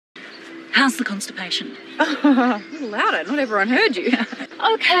How's the constipation? A little louder, not everyone heard you.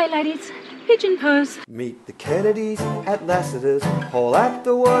 Okay, ladies. Pigeon pose. Meet the Kennedys at Lassiter's Hall at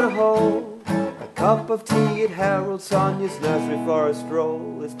the Waterhole. A cup of tea at Harold Sonia's nursery for a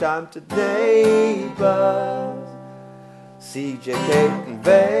stroll. It's time to neighbours. CJ, Kate and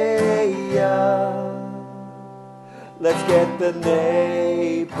Vaya. Let's get the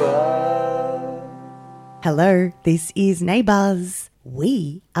neighbours. Hello, this is Neighbours.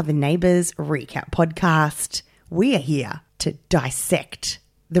 We are the Neighbours Recap Podcast. We are here to dissect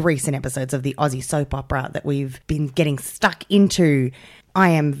the recent episodes of the Aussie soap opera that we've been getting stuck into. I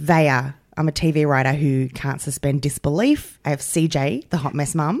am Vaya. I'm a TV writer who can't suspend disbelief. I have CJ, the hot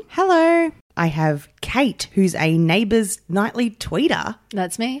mess mum. Hello. I have Kate, who's a Neighbours nightly tweeter.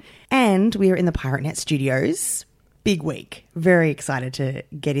 That's me. And we are in the Pirate Net studios. Big week. Very excited to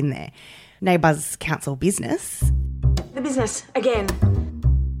get in there. Neighbours Council business. The business, again.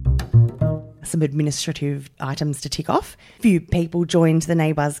 Some administrative items to tick off. A few people joined the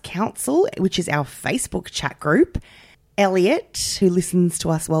Neighbours Council, which is our Facebook chat group. Elliot, who listens to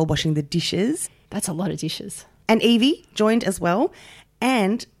us while washing the dishes. That's a lot of dishes. And Evie joined as well.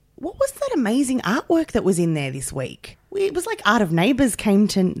 And what was that amazing artwork that was in there this week? It was like Art of Neighbours came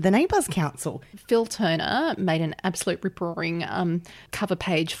to the Neighbours Council. Phil Turner made an absolute rip-roaring cover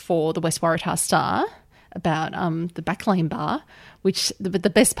page for the West Waratah Star about the Backlane Bar, which the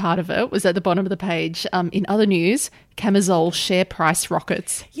best part of it was at the bottom of the page. In other news, Camisole share price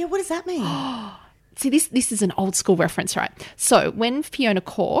rockets. Yeah, what does that mean? See, this is an old school reference, right? So when Fiona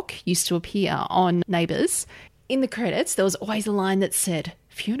Cork used to appear on Neighbours, in the credits there was always a line that said,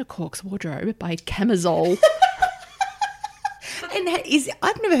 Fiona Cork's wardrobe by Camisole. And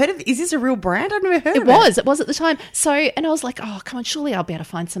I've never heard of it. Is this a real brand? I've never heard of it. It was at the time. So, and I was like, oh, come on, surely I'll be able to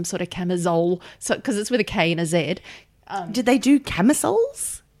find some sort of camisole. So, because it's with a K and a Z. Did they do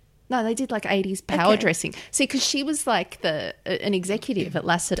camisoles? No, they did like 80s power Okay. dressing. See, because she was like an executive at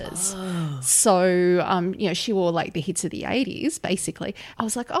Lassiter's. Oh. So, she wore like the hits of the 80s, basically. I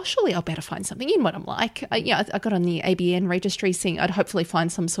was like, oh, surely I'll better find something in what I'm like. I got on the ABN registry seeing I'd hopefully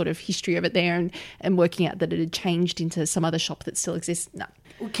find some sort of history of it there and working out that it had changed into some other shop that still exists. No,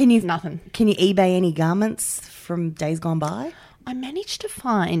 nothing. Can you eBay any garments from days gone by? I managed to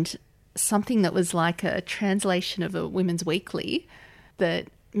find something that was like a translation of a Women's Weekly that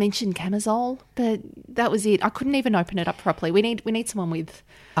mentioned camisole, but that was it. I couldn't even open it up properly. We need someone with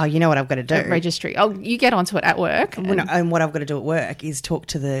Oh, you know what I've got to do? a registry. Oh, you get onto it at work. And what I've got to do at work is talk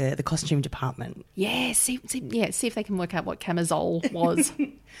to the costume department. Yeah, see if they can work out what camisole was.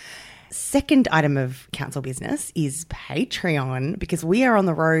 Second item of council business is Patreon, because we are on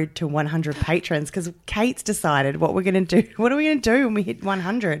the road to 100 patrons because Kate's decided what we're going to do. What are we going to do when we hit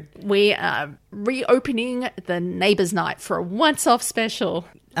 100? We are reopening the Neighbours Night for a once-off special.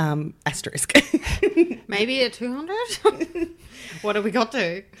 Asterisk. Maybe at 200? What have we got to?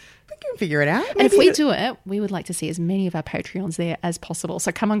 We can figure it out. And if we do it, we would like to see as many of our Patreons there as possible.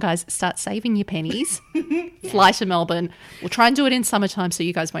 So come on, guys, start saving your pennies. Fly to Melbourne. We'll try and do it in summertime so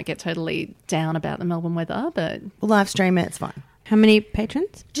you guys won't get totally down about the Melbourne weather, but We'll live stream it. It's fine. How many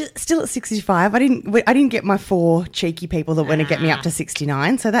patrons? Still at 65. I didn't get my 4 cheeky people that want to get me up to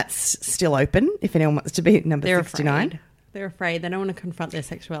 69. So that's still open if anyone wants to be at number 69. Afraid. They're afraid. They don't want to confront their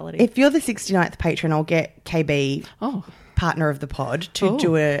sexuality. If you're the 69th patron, I'll get KB, oh, partner of the pod, to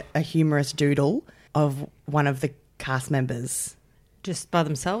do a humorous doodle of one of the cast members. Just by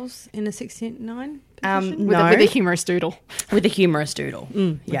themselves in a 69 position? No, with a humorous doodle. with a humorous doodle.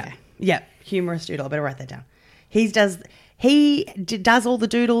 Yeah, yeah, humorous doodle. I better write that down. He does all the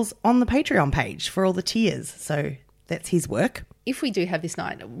doodles on the Patreon page for all the tiers. So that's his work. If we do have this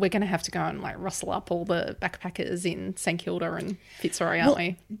night, we're going to have to go and like rustle up all the backpackers in St Kilda and Fitzroy, aren't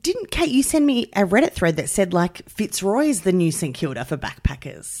we? Didn't Kate, you send me a Reddit thread that said like Fitzroy is the new St Kilda for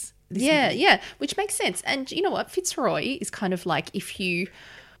backpackers? Yeah, which makes sense. And you know what? Fitzroy is kind of like if you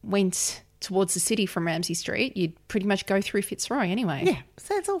went towards the city from Ramsay Street, you'd pretty much go through Fitzroy anyway. Yeah,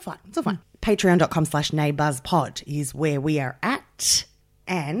 so it's all fine. It's all fine. Patreon.com/neighbourspod is where we are at.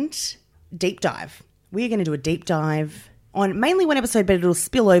 And deep dive. We are going to do a deep dive on mainly one episode, but it'll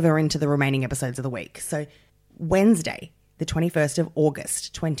spill over into the remaining episodes of the week. So Wednesday, the 21st of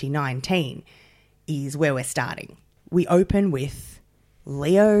August, 2019 is where we're starting. We open with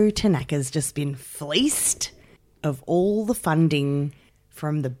Leo Tanaka's just been fleeced of all the funding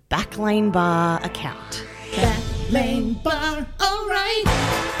from the Backlane Bar account. Backlane Bar, all right.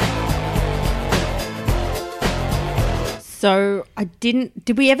 So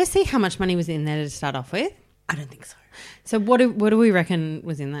did we ever see how much money was in there to start off with? I don't think so. So what do we reckon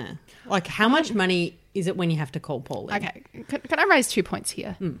was in there? Like how much money is it when you have to call Paulie? Okay, can I raise 2 points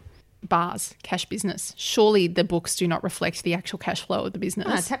here? bars, cash business. Surely the books do not reflect the actual cash flow of the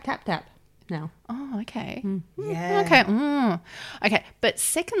business. Tap, tap, tap. No. Oh, okay. Yeah. Okay. Okay. But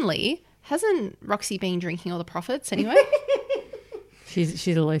secondly, hasn't Roxy been drinking all the profits anyway? She's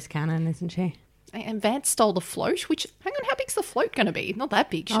a loose cannon, isn't she? And Vance stole the float, which, hang on, how big's the float going to be? Not that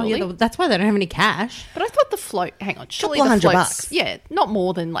big, surely. Oh, yeah, that's why they don't have any cash. But I thought the float, hang on, surely Couple the $100. floats, yeah, not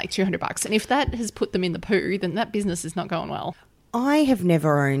more than like $200. And if that has put them in the poo, then that business is not going well. I have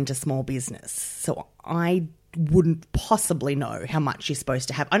never owned a small business, so I wouldn't possibly know how much you're supposed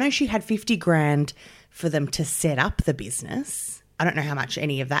to have. I know she had 50 grand for them to set up the business. I don't know how much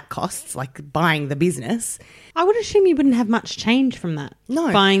any of that costs, like buying the business. I would assume you wouldn't have much change from that.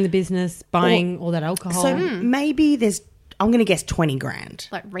 No. Buying the business, buying all that alcohol. So maybe there's, I'm going to guess 20 grand.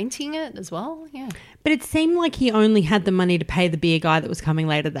 Like renting it as well, yeah. But it seemed like he only had the money to pay the beer guy that was coming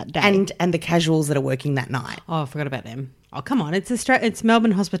later that day. And the casuals that are working that night. Oh, I forgot about them. Oh, come on. It's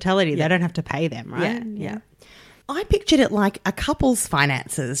Melbourne hospitality. They don't have to pay them, right? Yeah. I pictured it like a couple's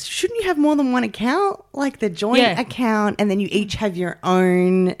finances. Shouldn't you have more than one account? Like the joint account, and then you each have your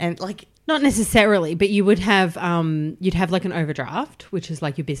own, and like... Not necessarily, but you would have you'd have like an overdraft, which is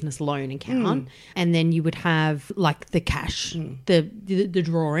like your business loan account, and then you would have like the cash, the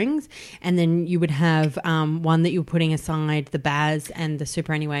drawings, and then you would have one that you were putting aside, the BAS and the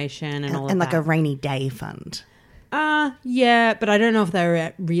superannuation and all of that. And like a rainy day fund. Yeah, but I don't know if they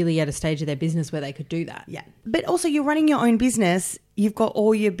were really at a stage of their business where they could do that. Yeah. But also you're running your own business. You've got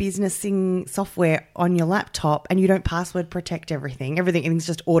all your businessing software on your laptop and you don't password protect everything. Everything's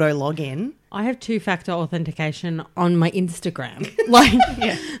just auto log in. I have 2-factor authentication on my Instagram. Like,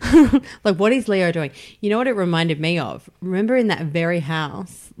 like what is Leo doing? You know what it reminded me of? Remember in that very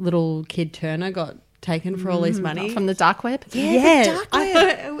house, little kid Turner got taken for all his money From the dark web? Yeah, the dark I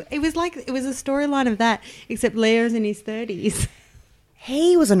thought it was like it was a storyline of that, except Leo's in his 30s.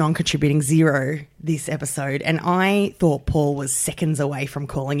 He was a non-contributing zero this episode, and I thought Paul was seconds away from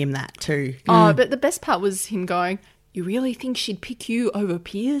calling him that too. Oh, but the best part was him going, "You really think she'd pick you over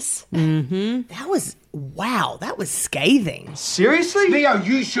Piers?" That was, wow, that was scathing. Seriously? Leo,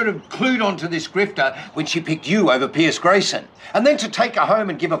 you should have clued onto this grifter when she picked you over Pierce Grayson. And then to take her home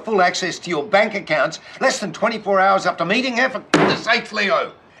and give her full access to your bank accounts less than 24 hours after meeting her, for goodness sake,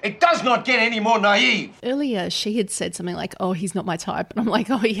 Leo. It does not get any more naive. Earlier, she had said something like, "Oh, he's not my type." And I'm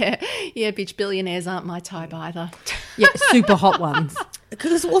like, "Oh, yeah, bitch, billionaires aren't my type either." Yeah, super hot ones.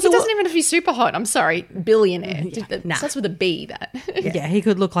 Because He doesn't even have to be super hot. I'm sorry, billionaire. Starts with a B, that. Yeah, he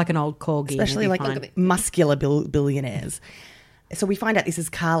could look like an old corgi. especially like muscular billionaires. So we find out this is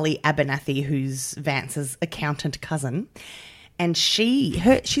Carly Abernathy, who's Vance's accountant cousin, and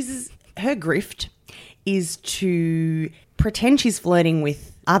her grift is to pretend she's flirting with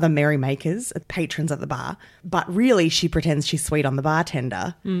other merrymakers, patrons at the bar, but really she pretends she's sweet on the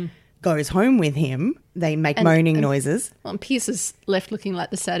bartender. Goes home with him. They make moaning noises. Well, and Pierce is left looking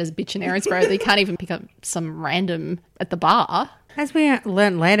like the saddest bitch in Erinsborough. They can't even pick up some random at the bar. As we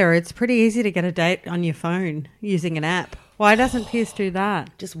learned later, it's pretty easy to get a date on your phone using an app. Why doesn't Pierce do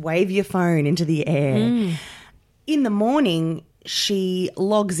that? Just wave your phone into the air. In the morning, she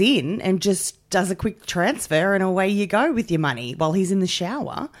logs in and just does a quick transfer and away you go with your money while he's in the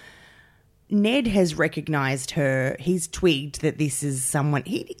shower. Ned has recognised her. He's twigged that this is someone...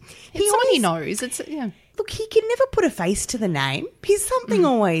 It's someone he knows. Look, he can never put a face to the name. He's something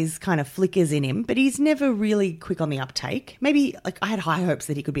always kind of flickers in him, but he's never really quick on the uptake. Maybe, like, I had high hopes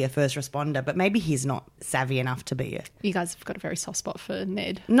that he could be a first responder, but maybe he's not savvy enough to be it. You guys have got a very soft spot for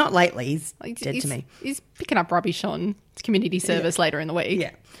Ned. Not lately. He's dead to me. He's picking up rubbish on community service later in the week.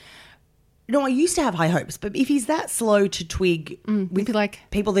 Yeah. No, I used to have high hopes, but if he's that slow to twig with like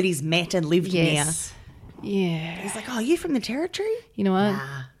people that he's met and lived Yes. Yeah. near, he's like, oh, are you from the territory? You know what?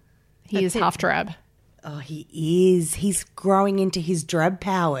 He is half drab. Oh, he is. He's growing into his drab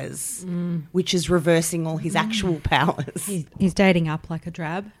powers, which is reversing all his actual powers. He's dating up like a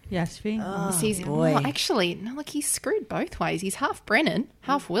drab, Yashvi. boy. Well, actually, no, look, he's screwed both ways. He's half Brennan,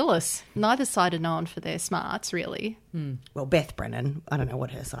 half Willis. Neither side are known for their smarts, really. Well, Beth Brennan, I don't know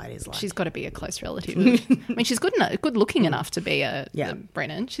what her side is like. She's got to be a close relative. I mean, she's good looking enough to be a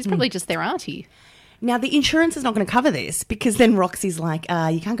Brennan. She's probably just their auntie. Now, the insurance is not going to cover this because then Roxy's like,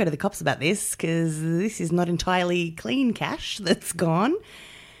 you can't go to the cops about this because this is not entirely clean cash that's gone.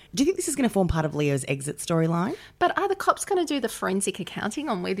 Do you think this is going to form part of Leo's exit storyline? But are the cops going to do the forensic accounting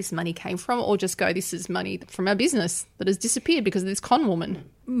on where this money came from, or just go, this is money from our business that has disappeared because of this con woman?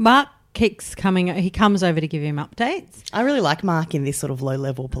 Mark he comes over to give him updates. I really like Mark in this sort of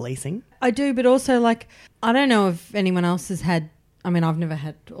low-level policing. I do, but also, like, I don't know if anyone else has had... I mean, I've never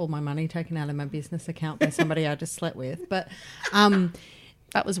had all my money taken out of my business account by somebody I just slept with. But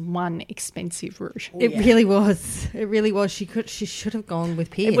That was one expensive route. It really was. It really was. She should have gone with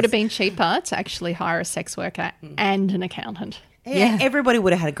Piers. It would have been cheaper to actually hire a sex worker and an accountant. Yeah, everybody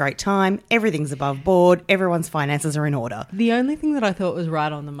would have had a great time. Everything's above board. Everyone's finances are in order. The only thing that I thought was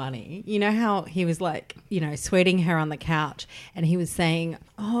right on the money, you know how he was like, sweating her on the couch and he was saying,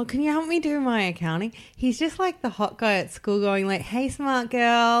 oh, can you help me do my accounting? He's just like the hot guy at school going like, hey, smart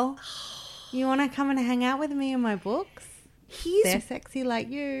girl, you want to come and hang out with me in my books? They're sexy like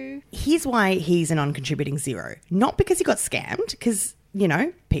you. Here's why he's a non-contributing zero. Not because he got scammed, because,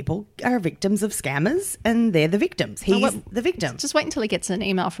 people are victims of scammers and they're the victims. He's the victim. Just wait until he gets an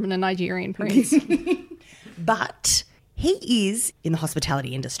email from a Nigerian prince. But he is in the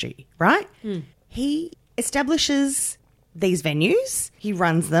hospitality industry, right? He establishes these venues, he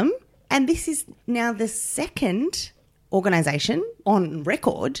runs them, and this is now the second organisation on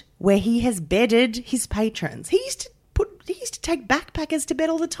record where he has bedded his patrons. He used to take backpackers to bed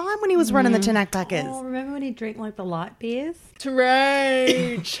all the time when he was running the Tanak Packers. Oh, remember when he'd drink like the light beers? To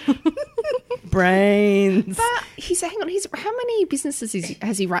rage. Brains. But how many businesses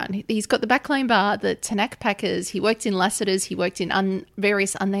has he run? He's got the Backlane Bar, the Tanak Packers, he worked in Lassiter's, he worked in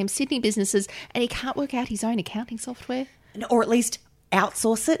various unnamed Sydney businesses, and he can't work out his own accounting software. Or at least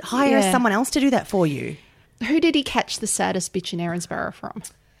outsource it. Hire someone else to do that for you. Who did he catch the saddest bitch in Erinsborough from?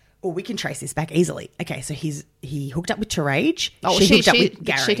 Well, we can trace this back easily. Okay, so he hooked up with Terage. Oh, she hooked up with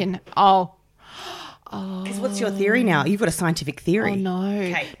Gary. She can. Oh. Because what's your theory now? You've got a scientific theory. Oh, no.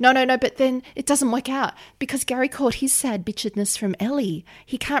 Okay. No, but then it doesn't work out because Gary caught his sad bitchedness from Ellie.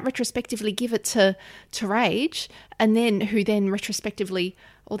 He can't retrospectively give it to Rage, and then who then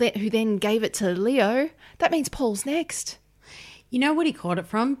gave it to Leo. That means Paul's next. You know what he caught it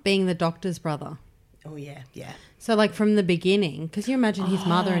from? Being the doctor's brother. Oh, yeah. So, like, from the beginning, because you imagine his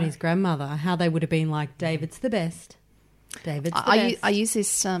mother and his grandmother, how they would have been like, David's the best. David's the best. I use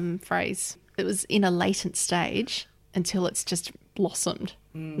this phrase. It was in a latent stage until it's just blossomed.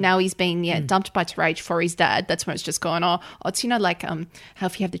 Now he's been dumped by Terage for his dad. That's when it's just gone, it's, like how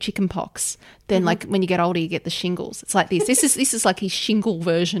if you have the chicken pox, then like when you get older you get the shingles. It's like this. This is like his shingle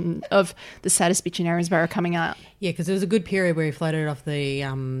version of the saddest bitch in Erinsborough coming out. Yeah, because there was a good period where he floated off the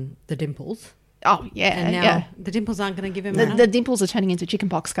dimples. Oh, yeah. And now the dimples aren't going to give him the dimples are turning into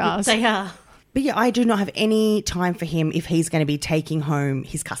chickenpox scars. They are. But yeah, I do not have any time for him if he's going to be taking home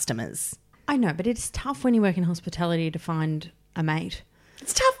his customers. I know, but it's tough when you work in hospitality to find a mate.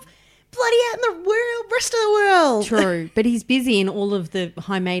 It's tough bloody out in the rest of the world. True, but he's busy in all of the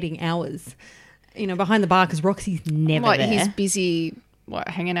high mating hours, behind the bar because Roxy's never there. He's busy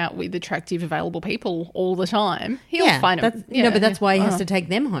hanging out with attractive, available people all the time. He'll find them. But that's why he has to take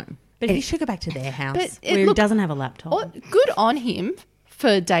them home. But he should go back to their house where he doesn't have a laptop. Good on him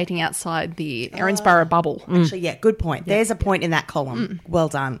for dating outside the Erinsborough bubble. Actually, yeah, good point. There's a point in that column. Well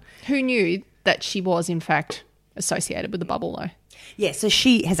done. Who knew that she was, in fact, associated with the bubble, though? Yeah, so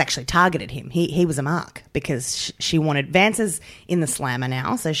she has actually targeted him. He was a mark because she wanted... Vance is in the slammer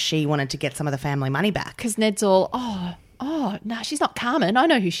now, so she wanted to get some of the family money back. Because Ned's all, no, she's not Carmen. I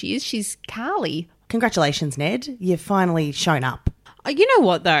know who she is. She's Carly. Congratulations, Ned. You've finally shown up. You know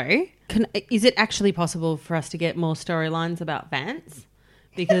what, though? Is it actually possible for us to get more storylines about Vance?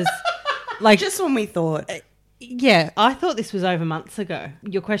 Because, just when we thought... Yeah, I thought this was over months ago.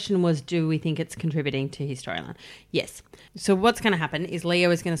 Your question was, do we think it's contributing to his storyline? Yes. So what's going to happen is Leo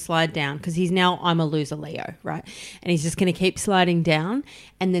is going to slide down because he's now I'm a loser Leo, right? And he's just going to keep sliding down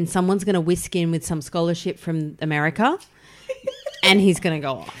and then someone's going to whisk in with some scholarship from America and he's going to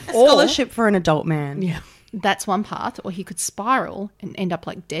go off. A scholarship for an adult man. Yeah. That's one part. Or he could spiral and end up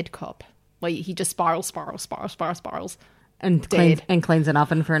like Dead Cop, where he just spirals. And cleans an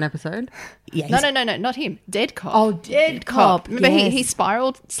oven for an episode? Yeah. No, not him. Dead Cop. Oh, Dead Cop. Remember, yes. he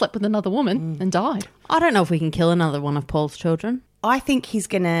spiraled, slept with another woman and died. I don't know if we can kill another one of Paul's children. I think he's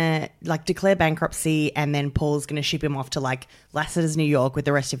going to declare bankruptcy and then Paul's going to ship him off to Lassiter's New York with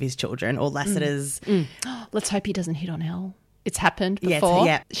the rest of his children or Lassiter's... Let's hope he doesn't hit on Elle. It's happened before.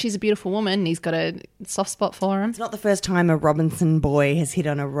 Yeah. She's a beautiful woman and he's got a soft spot for him. It's not the first time a Robinson boy has hit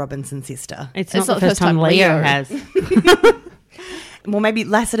on a Robinson sister. It's not the first time Leo has. Well, maybe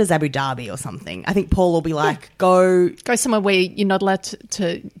Lassiter's Abu Dhabi or something. I think Paul will be like, go somewhere where you're not allowed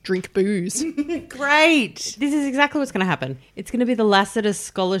to drink booze. Great. This is exactly what's going to happen. It's going to be the Lassiter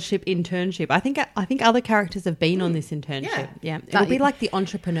Scholarship internship. I think other characters have been on this internship. Yeah. It'll be like the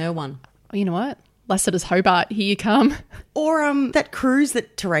entrepreneur one. Oh, you know what? Lassiter's Hobart, here you come. Or that cruise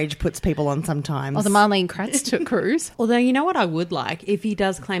that Terage puts people on sometimes. Oh, the Marlene Kratz cruise. Although, you know what I would like? If he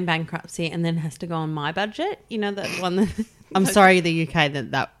does claim bankruptcy and then has to go on my budget, that one I'm sorry, the UK,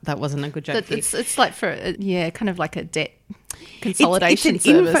 that wasn't a good joke for you. It's like for kind of like a debt consolidation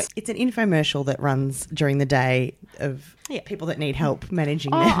service. It's an infomercial that runs during the day of people that need help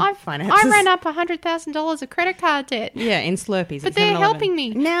managing their finances. I ran up $100,000 of credit card debt. Yeah, in Slurpees. But they're helping me.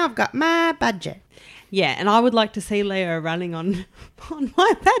 Now I've got my budget. Yeah, and I would like to see Leo running on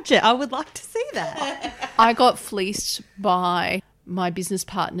my budget. I would like to see that. I got fleeced by my business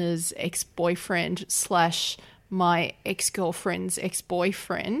partner's ex-boyfriend / my ex-girlfriend's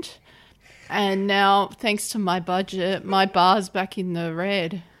ex-boyfriend. And now, thanks to my budget, my bar's back in the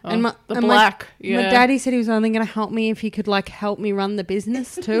red. The black. My daddy said he was only going to help me if he could, help me run the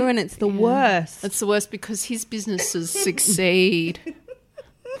business too, and it's the worst. It's the worst because his businesses succeed.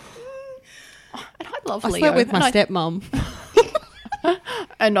 And I love Leo. I slept with my stepmom.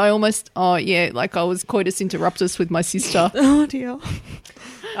 And I almost, I was coitus interruptus with my sister. Oh, dear.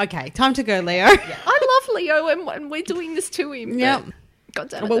 Okay, time to go, Leo. Yeah. I love Leo and we're doing this to him. Yep. God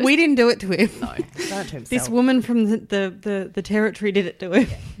damn it. But we didn't do it to him. No, he's done it to himself. This woman from the territory did it to him.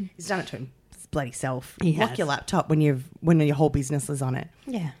 Yeah. He's done it to him. His bloody self. He Lock has. your laptop when your whole business is on it.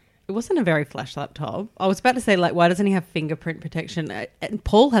 Yeah. It wasn't a very flash laptop. I was about to say, why doesn't he have fingerprint protection? And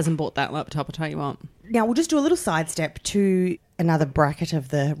Paul hasn't bought that laptop, I'll tell you what. Now, we'll just do a little sidestep to another bracket of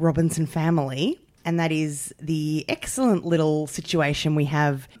the Robinson family, and that is the excellent little situation we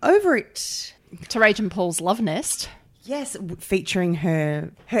have over at... Terage and Paul's love nest. Yes, featuring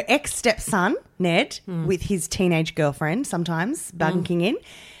her ex-stepson, Ned, with his teenage girlfriend, sometimes bunking in,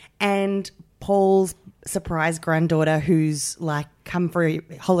 and Paul's surprise granddaughter who's come for a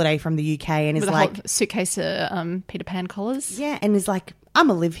holiday from the UK and is With a whole suitcase of Peter Pan collars. yeah, and is like, I'm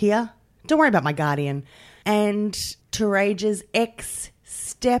going to live here. Don't worry about my guardian. And Terage's ex-step-niece?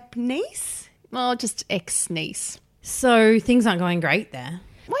 Well, just ex-niece. So things aren't going great there.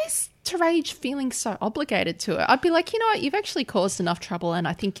 Why is Terage feeling so obligated to her? I'd be like, you know what, you've actually caused enough trouble and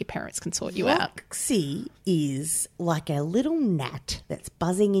I think your parents can sort you out. Roxy is like a little gnat that's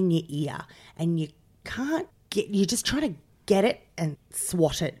buzzing in your ear and you can't you just try to get it and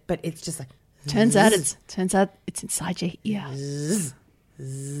swat it, but it's just like... Turns out it's inside your ear.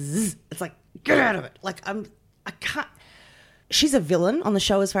 It's like, get out of it. I can't... She's a villain on the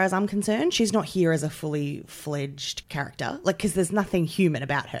show as far as I'm concerned. She's not here as a fully fledged character, because there's nothing human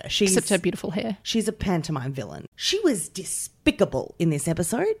about her. Except her beautiful hair. She's a pantomime villain. She was despicable in this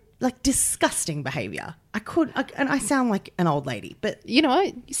episode. Disgusting behaviour. And I sound like an old lady, but... You know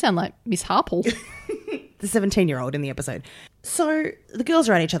what? You sound like Miss Harple. The 17-year-old in the episode. So the girls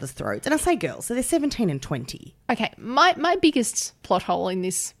are at each other's throats. And I say girls, so they're 17 and 20. Okay, my biggest plot hole in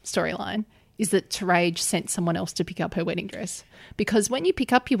this storyline is that Terage sent someone else to pick up her wedding dress. Because when you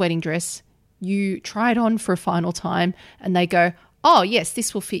pick up your wedding dress, you try it on for a final time and they go, oh, yes,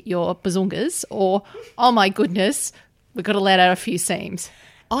 this will fit your bazungas, or, oh, my goodness, we've got to let out a few seams.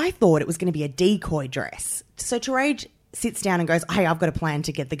 I thought it was going to be a decoy dress. So Terage sits down and goes, hey, I've got a plan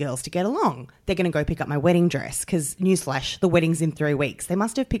to get the girls to get along. They're going to go pick up my wedding dress because, newsflash, the wedding's in 3 weeks. They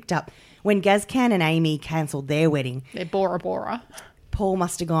must have picked up when Gazcan and Amy cancelled their wedding. They're Bora Bora. Paul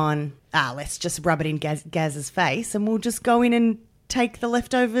must have gone, let's just rub it in Gaz's face and we'll just go in and take the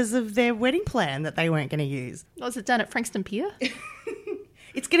leftovers of their wedding plan that they weren't going to use. Was it done at Frankston Pier?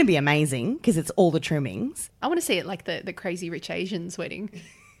 It's going to be amazing because it's all the trimmings. I want to see it like the Crazy Rich Asians wedding.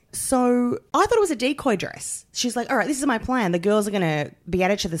 So I thought it was a decoy dress. She's like, all right, this is my plan. The girls are going to be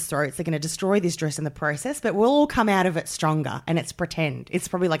at each other's throats. They're going to destroy this dress in the process, but we'll all come out of it stronger. And it's pretend. It's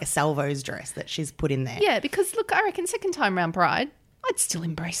probably like a Salvo's dress that she's put in there. Yeah, because look, I reckon second time round bride, I'd still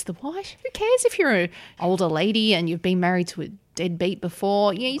embrace the white. Who cares if you're an older lady and you've been married to a deadbeat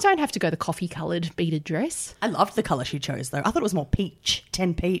before? Yeah, you don't have to go the coffee-coloured beaded dress. I loved the colour she chose, though. I thought it was more peach,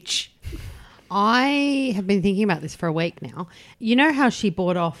 10 peach. I have been thinking about this for a week now. You know how she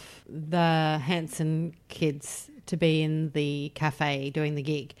bought off the Hanson kids to be in the cafe doing the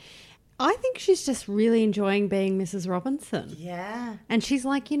gig? I think she's just really enjoying being Mrs. Robinson. Yeah. And she's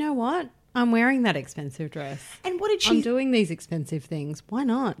like, you know what? I'm wearing that expensive dress. And what did she... I'm doing these expensive things. Why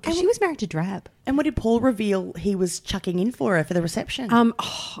not? Because she was married to Drab. And what did Paul reveal he was chucking in for her for the reception? I'm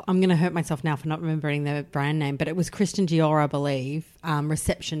going to hurt myself now for not remembering the brand name, but it was Christian Dior, I believe,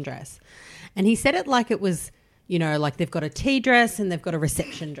 reception dress. And he said it like it was, like they've got a tea dress and they've got a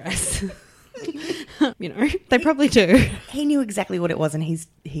reception dress. They probably do. He knew exactly what it was and he's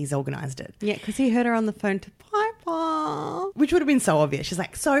organised it. Yeah, because he heard her on the phone to Piper. Which would have been so obvious. She's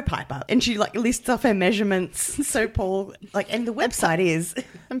like, so Piper. And she lists off her measurements. So Paul, and the website is...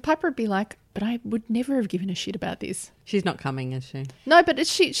 And Piper would be like, but I would never have given a shit about this. She's not coming, is she? No, but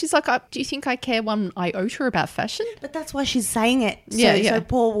she's like, do you think I care one iota about fashion? But that's why she's saying it. So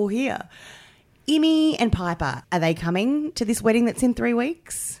Paul will hear. Imi and Piper, are they coming to this wedding that's in 3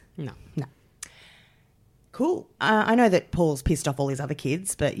 weeks? No. No. Cool. I know that Paul's pissed off all his other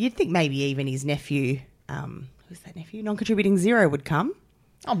kids, but you'd think maybe even his nephew, who's that nephew? Non-contributing Zero would come.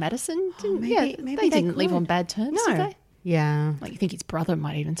 Oh, Madison? Didn't, maybe they they didn't leave could. on bad terms, No. did they? Yeah. Like, you think his brother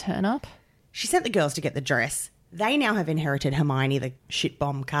might even turn up? She sent the girls to get the dress. They now have inherited Hermione, the shit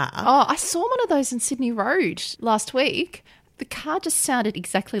bomb car. Oh, I saw one of those in Sydney Road last week. The car just sounded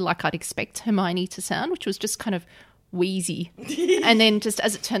exactly like I'd expect Hermione to sound, which was just kind of wheezy. And then just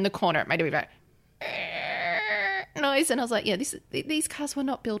as it turned the corner, it made a bit of noise. And I was like, yeah, these cars were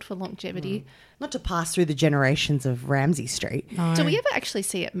not built for longevity. Not to pass through the generations of Ramsay Street. Do we ever actually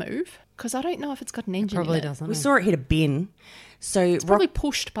see it move? Because I don't know if it's got an engine Probably in it. doesn't. We saw it hit a bin. So It's probably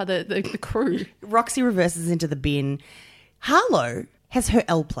pushed by the crew. Roxy reverses into the bin. Harlow has her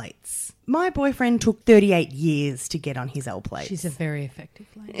L plates. My boyfriend took 38 years to get on his L plates. She's a very effective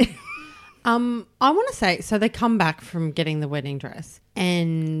lady. I want to say, so they come back from getting the wedding dress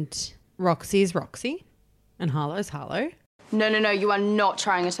and Roxy is Roxy and Harlow's Harlow. No, you are not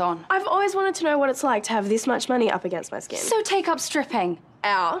trying it on. I've always wanted to know what it's like to have this much money up against my skin. So take up stripping.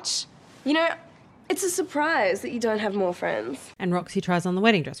 Ouch. You know, it's a surprise that you don't have more friends. And Roxy tries on the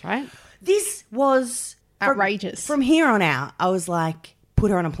wedding dress, right? This was Outrageous. From here on out, I was like,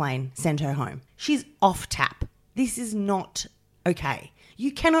 put her on a plane, send her home. She's off tap. This is not okay.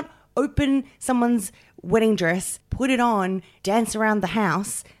 You cannot open someone's wedding dress, put it on, dance around the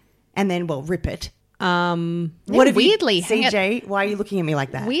house, and then, rip it. What have weirdly you, hang CJ? Why are you looking at me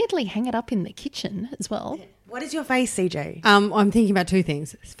like that? Weirdly hang it up in the kitchen as well. What is your face, CJ? I'm thinking about two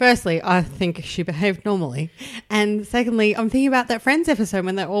things. Firstly, I think she behaved normally. And secondly, I'm thinking about that Friends episode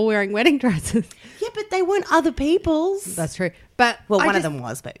when they're all wearing wedding dresses. Yeah, but they weren't other people's. That's true. But One of them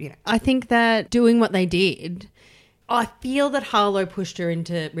was, but I think that doing what they did, I feel that Harlow pushed her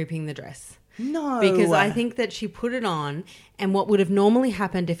into ripping the dress. No. Because I think that she put it on, and what would have normally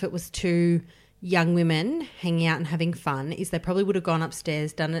happened if it was two young women hanging out and having fun is they probably would have gone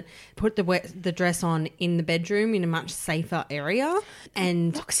upstairs, done it, put the dress on in the bedroom in a much safer area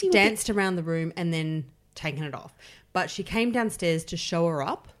and danced around the room and then taken it off. But she came downstairs to show her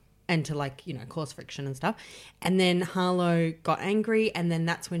up and to cause friction and stuff. And then Harlow got angry, and then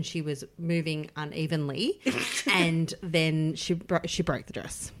that's when she was moving unevenly and then she broke the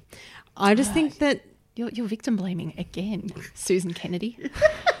dress. I just think that... You're victim blaming again, Susan Kennedy.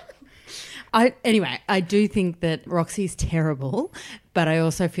 I do think that Roxy's terrible, but I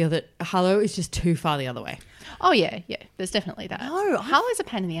also feel that Harlow is just too far the other way. Oh, yeah. There's definitely that. No, Harlow's a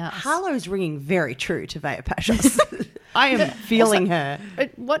pain in the ass. Harlow's ringing very true to Vea Pashos. I am feeling her.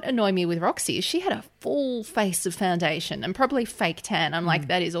 What annoyed me with Roxy is she had a full face of foundation and probably fake tan. I'm like,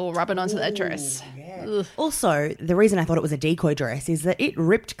 that is all rubbing onto that dress. Yeah. Also, the reason I thought it was a decoy dress is that it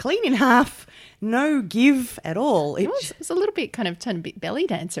ripped clean in half. No give at all. It was a little bit kind of turned a bit belly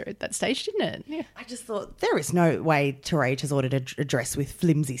dancer at that stage, didn't it? Yeah. I just thought there is no way Terage has ordered a dress with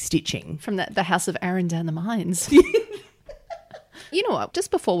flimsy stitching. From the house of Aaron down the mines. You know what?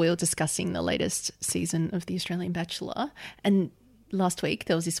 Just before we were discussing the latest season of The Australian Bachelor, and last week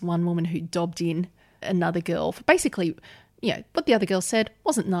there was this one woman who dobbed in another girl for basically, what the other girl said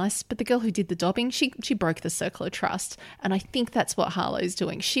wasn't nice, but the girl who did the dobbing, she broke the circle of trust. And I think that's what Harlow's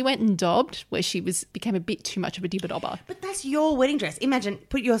doing. She went and dobbed where she became a bit too much of a dibba-dobber. But that's your wedding dress. Imagine,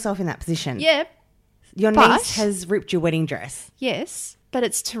 put yourself in that position. Yeah. Your niece has ripped your wedding dress. Yes, but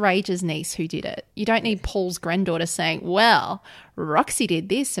it's Tarage's niece who did it. You don't need Paul's granddaughter saying, well, Roxy did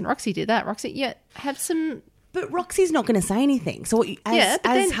this and Roxy did that. Roxy, have some... But Roxy's not going to say anything. So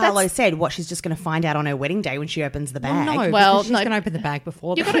as Harlow said, she's just going to find out on her wedding day when she opens the bag. Well, she's going to open the bag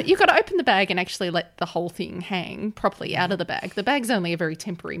before that. You've got to open the bag and actually let the whole thing hang properly out of the bag. The bag's only a very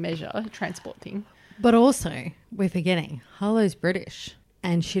temporary measure, transport thing. But also, we're forgetting, Harlow's British.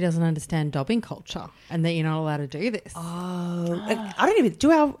 And she doesn't understand dobbing culture and that you're not allowed to do this. Oh, I don't even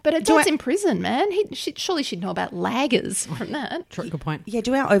do our... But her dad's in prison, man. Surely she'd know about laggers from that. True, good point. Yeah,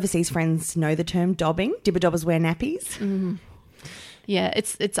 do our overseas friends know the term dobbing? Dibba-dobbers wear nappies? Mm. Yeah,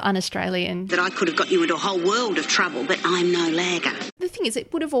 it's un-Australian. That I could have got you into a whole world of trouble, but I'm no lagger. The thing is,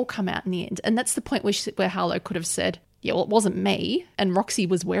 it would have all come out in the end. And that's the point where Harlow could have said, yeah, well, it wasn't me, and Roxy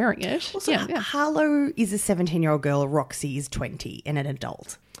was wearing it. Also, Harlow is a 17-year-old girl, Roxy is 20 and an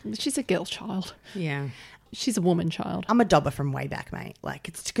adult. She's a girl child. Yeah. She's a woman child. I'm a dobber from way back, mate. Like,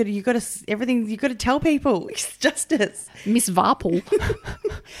 it's good. You got to tell people. It's justice. Miss Varple.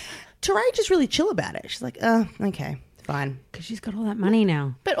 Terage is really chill about it. She's like, okay, fine. Because she's got all that money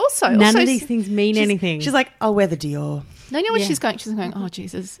now. But also... None of these things mean anything. She's like, I'll wear the Dior. No, you know what she's going? She's going, oh,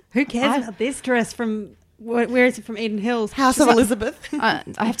 Jesus. Who cares about this dress from Where is it from? Eden Hills. House of Elizabeth. I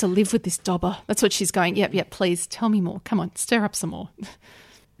have to live with this dauber. That's what she's going. Yep, please tell me more. Come on, stir up some more.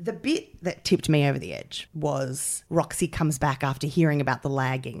 The bit that tipped me over the edge was Roxy comes back after hearing about the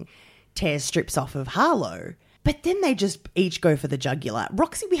lagging, tears strips off of Harlow, but then they just each go for the jugular.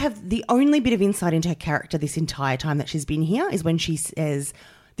 Roxy, we have the only bit of insight into her character this entire time that she's been here is when she says,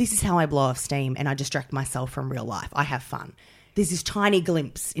 "This is how I blow off steam and I distract myself from real life. I have fun." There's this tiny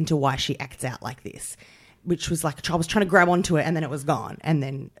glimpse into why she acts out like this, which was like I was trying to grab onto it and then it was gone. And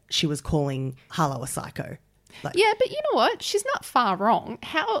then she was calling Harlow a psycho. Yeah, but you know what? She's not far wrong.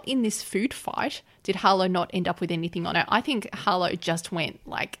 How in this food fight did Harlow not end up with anything on her? I think Harlow just went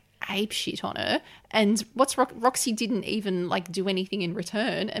like ape shit on her. And Roxy didn't even like do anything in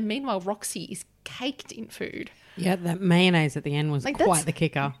return. And meanwhile, Roxy is caked in food. Yeah, that mayonnaise at the end was quite the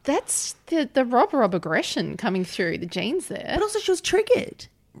kicker. That's the Rob aggression coming through the genes there. But also she was triggered.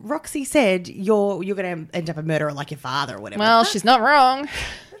 Roxy said, you're going to end up a murderer like your father or whatever. Well, she's not wrong.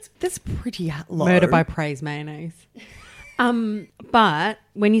 That's pretty low. Murder by praise mayonnaise. But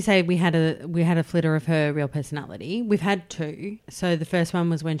when you say we had a flitter of her real personality, we've had two. So the first one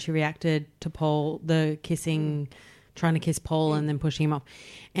was when she reacted to Paul, the kissing, trying to kiss Paul and then pushing him off.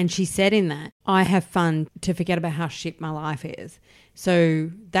 And she said in that, I have fun to forget about how shit my life is. So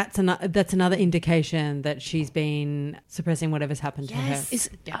that's another indication that she's been suppressing whatever's happened to her.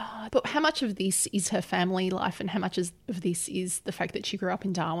 But how much of this is her family life and how much of this is the fact that she grew up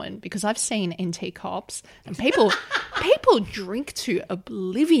in Darwin? Because I've seen NT Cops and people drink to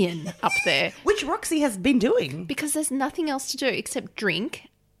oblivion up there. Which Roxy has been doing. Because there's nothing else to do except drink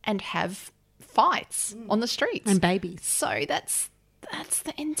and have fights on the streets. And babies. So that's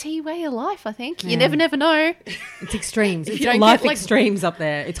the NT way of life, I think. You never know. It's extremes. It's don't life get, like, extremes up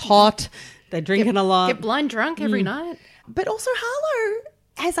there. It's hot. They're drinking a lot. Get blind drunk every night. But also Harlow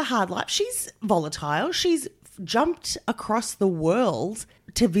has a hard life. She's volatile. She's jumped across the world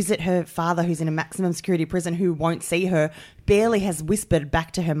to visit her father who's in a maximum security prison who won't see her, barely has whispered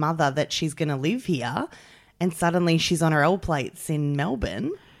back to her mother that she's going to live here, and suddenly she's on her L plates in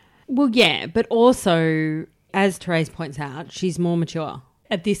Melbourne. Well, yeah, but also, as Therese points out, she's more mature.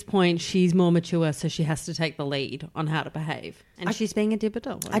 At this point, she's more mature, so she has to take the lead on how to behave. And she's being a dibber.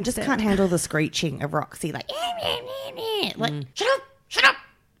 I just can't handle the screeching of Roxy, like, shut up.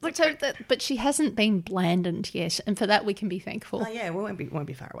 Like, so but she hasn't been blanded yet, and for that we can be thankful. Oh, yeah, we won't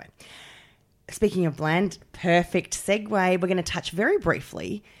be far away. Speaking of bland, perfect segue. We're going to touch very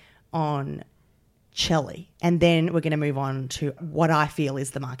briefly on Chelly, and then we're going to move on to what I feel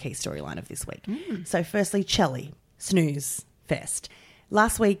is the marquee storyline of this week. So firstly, Chelly, snooze fest.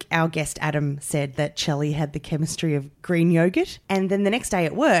 Last week, our guest Adam said that Chelly had the chemistry of green yogurt, and then the next day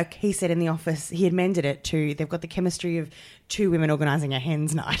at work, he said in the office he amended it to they've got the chemistry of two women organising a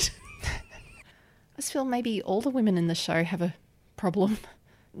hens night. I just feel maybe all the women in the show have a problem.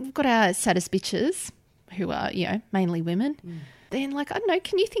 We've got our saddest bitches, who are, mainly women. Then, I don't know,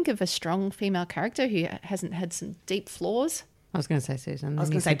 can you think of a strong female character who hasn't had some deep flaws? I was going to say Susan. I was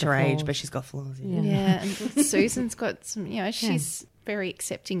going to say Terage, but she's got flaws. Yeah, and Susan's got some, she's very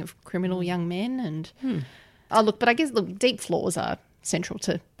accepting of criminal young men. And but I guess, deep flaws are central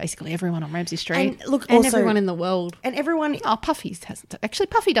to basically everyone on Ramsay Street. And and everyone in the world. And everyone... Oh, Puffy hasn't. Actually,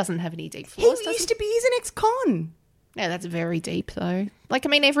 Puffy doesn't have any deep flaws. He used to be, he's an ex-con. Yeah, that's very deep, though.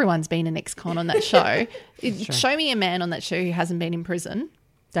 Everyone's been an ex-con on that show. Show me a man on that show who hasn't been in prison.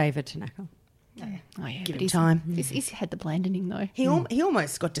 David Tanaka. Oh, yeah, Give him time. He's had the blanding, though. He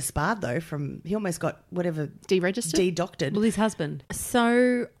almost got disbarred, though, he almost got whatever... Deregistered? De-doctored. Well, his husband.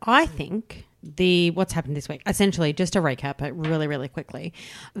 So I think what's happened this week, essentially, just to recap it really, really quickly,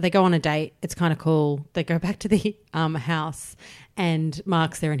 they go on a date. It's kind of cool. They go back to the house and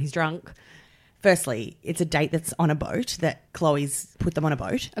Mark's there and he's drunk. Firstly, it's a date that's on a boat, that Chloe's put them on a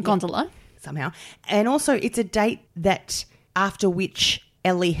boat. A gondola. Somehow. And also it's a date that after which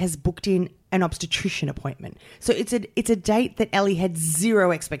Ellie has booked in an obstetrician appointment. So it's a date that Ellie had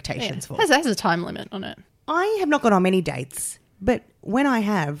zero expectations for. Has a time limit on it. I have not gone on many dates, but when I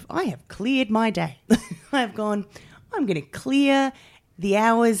have cleared my day. I've gone, I'm going to clear the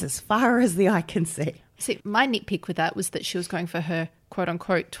hours as far as the eye can see. See, my nitpick with that was that she was going for her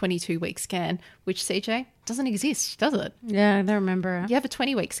quote-unquote 22-week scan, which, CJ, doesn't exist, does it? Yeah, I don't remember. You have a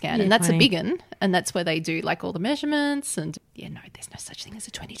 20-week scan, Yeah, and that's 20. a big one, and that's where they do, all the measurements, and, no, there's no such thing as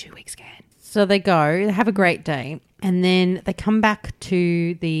a 22-week scan. So they go, they have a great day, and then they come back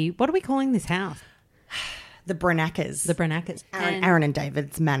to what are we calling this house? The Brenackers. The Brenackers. Aaron and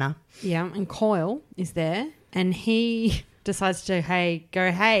David's manor. Yeah, and Coyle is there, and he decides to,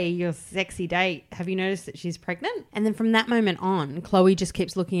 hey, your sexy date. Have you noticed that she's pregnant? And then from that moment on, Chloe just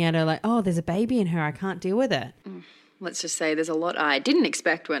keeps looking at her like, oh, there's a baby in her. I can't deal with it. Let's just say there's a lot I didn't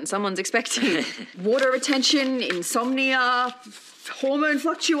expect when someone's expecting. Water retention, insomnia, hormone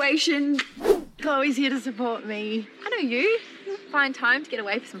fluctuation. Chloe's here to support me. I know you. Find time to get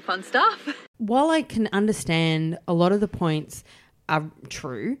away for some fun stuff. While I can understand a lot of the points are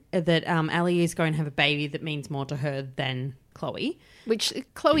true, that Ali is going to have a baby that means more to her than Chloe. Which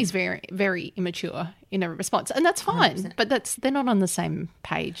Chloe's very, very immature in her response. And that's fine. 100%. But they're not on the same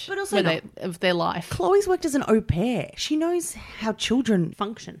page But also of their life. Chloe's worked as an au pair. She knows how children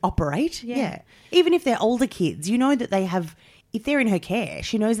function, operate. Yeah. Even if they're older kids, you know that they have, if they're in her care,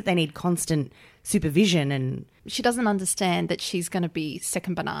 she knows that they need constant supervision. And she doesn't understand that she's going to be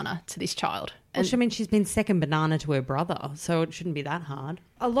second banana to this child. Well, I mean, she's been second banana to her brother, so it shouldn't be that hard.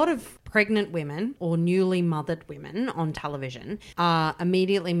 A lot of pregnant women or newly mothered women on television are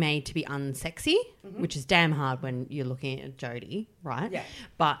immediately made to be unsexy, which is damn hard when you're looking at Jodie, right? Yeah.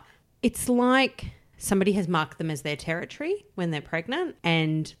 But it's like somebody has marked them as their territory when they're pregnant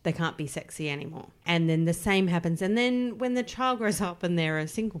and they can't be sexy anymore. And then the same happens. And then when the child grows up and they're a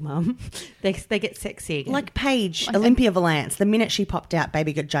single mum, they get sexy again. like Paige, Olympia Valance, the minute she popped out,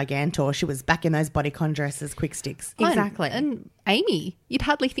 baby got Gigantor, she was back in those bodycon dresses, quick sticks. Exactly. And Amy, you'd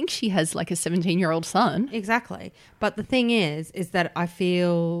hardly think she has like a 17-year-old son. Exactly. But the thing is that I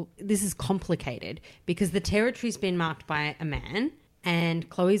feel this is complicated because the territory's been marked by a man and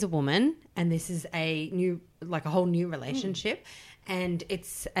Chloe's a woman and this is a whole new relationship. And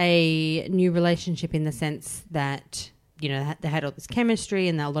it's a new relationship in the sense that, you know, they had all this chemistry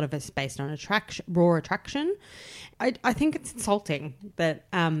and a lot of it's based on raw attraction. I think it's insulting that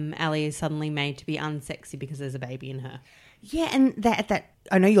Ali is suddenly made to be unsexy because there's a baby in her. Yeah, and that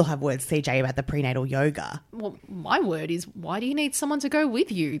I know you'll have words, CJ, about the prenatal yoga. Well, my word is, why do you need someone to go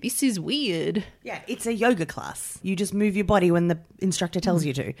with you? This is weird. Yeah, it's a yoga class. You just move your body when the instructor tells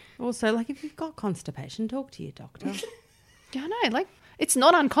you to. Also, like, if you've got constipation, talk to your doctor. Yeah, I know. Like, it's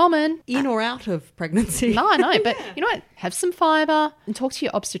not uncommon. In or out of pregnancy. No, I know. But you know what? Have some fibre and talk to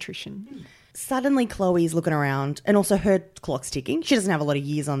your obstetrician. Suddenly, Chloe's looking around and also her clock's ticking. She doesn't have a lot of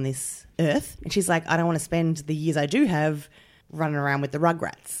years on this earth. And she's like, I don't want to spend the years I do have running around with the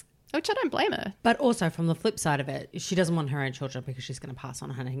Rugrats. Which I don't blame her. But also from the flip side of it, she doesn't want her own children because she's going to pass on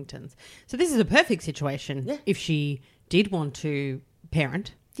Huntington's. So this is a perfect situation if she did want to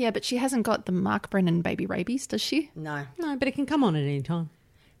parent. Yeah, but she hasn't got the Mark Brennan baby rabies, does she? No. No, but it can come on at any time.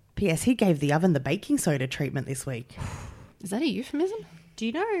 P.S. He gave the oven the baking soda treatment this week. Is that a euphemism? Do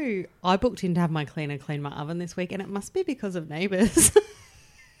you know I booked in to have my cleaner clean my oven this week and it must be because of Neighbours.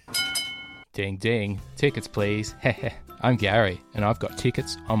 Ding ding. Tickets please. I'm Gary and I've got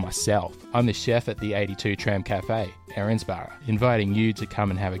tickets on myself. I'm the chef at the 82 Tram Cafe, Erinsborough, inviting you to come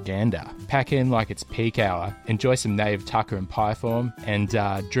and have a gander. Pack in like it's peak hour, enjoy some native tucker and pie form, and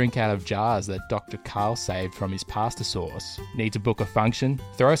drink out of jars that Dr. Carl saved from his pasta sauce. Need to book a function?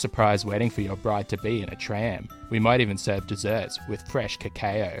 Throw a surprise wedding for your bride-to-be in a tram. We might even serve desserts with fresh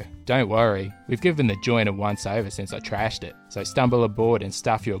cacao. Don't worry, we've given the joint a once-over since I trashed it, so stumble aboard and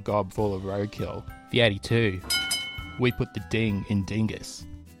stuff your gob full of roadkill. The 82. We put the ding in dingus.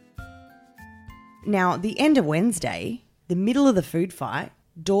 Now, the end of Wednesday, the middle of the food fight,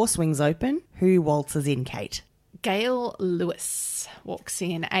 door swings open. Who waltzes in, Kate? Gail Lewis walks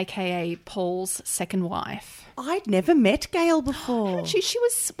in, a.k.a. Paul's second wife. I'd never met Gail before. She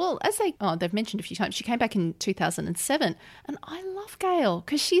was, well, they've mentioned a few times, she came back in 2007. And I love Gail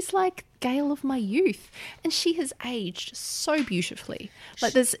because she's like Gail of my youth. And she has aged so beautifully.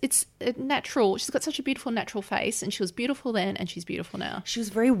 Like it's a natural, she's got such a beautiful natural face and she was beautiful then and she's beautiful now. She was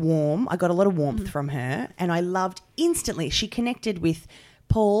very warm. I got a lot of warmth from her and I loved instantly. She connected with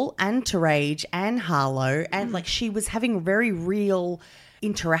Paul and Terage and Harlow and like she was having very real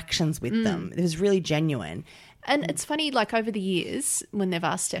interactions with them. It was really genuine. And it's funny, like over the years, when they've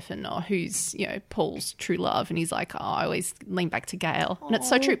asked Stefan, who's, you know, Paul's true love, and he's like, I always lean back to Gail. And it's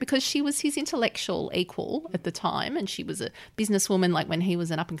so true because she was his intellectual equal at the time and she was a businesswoman, like when he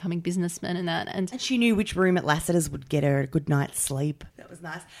was an up-and-coming businessman and that. And she knew which room at Lassiter's would get her a good night's sleep. That was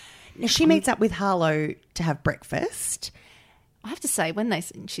nice. Now, she meets up with Harlow to have breakfast. I have to say, when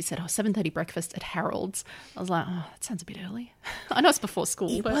she said, 7:30 breakfast at Harold's, I was like, that sounds a bit early. I know it's before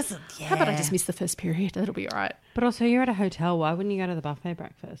school, It but wasn't, how about I just miss the first period? That'll be all right. But also, you're at a hotel. Why wouldn't you go to the buffet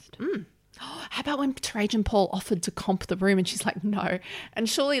breakfast? How about when Terage and Paul offered to comp the room and she's like, no. And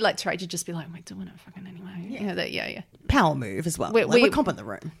surely, like, Terage would just be like, we're doing it fucking anyway. Yeah. You know, yeah. Power move as well. We're comping the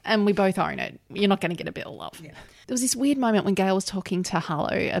room. And we both own it. You're not going to get a bill, love. Yeah. There was this weird moment when Gail was talking to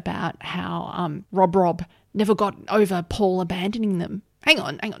Harlow about how Rob never got over Paul abandoning them. Hang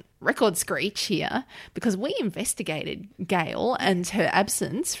on. Record screech here, because we investigated Gail and her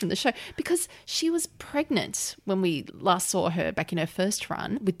absence from the show because she was pregnant when we last saw her back in her first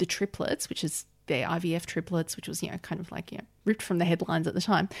run with the triplets, which is their IVF triplets, which was, kind of like, ripped from the headlines at the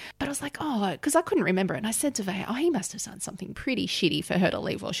time. But I was like, because I couldn't remember it. And I said to Vaya, he must have done something pretty shitty for her to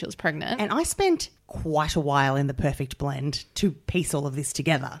leave while she was pregnant. And I spent quite a while in the perfect blend to piece all of this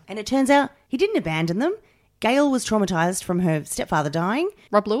together. And it turns out he didn't abandon them. Gail was traumatised from her stepfather dying.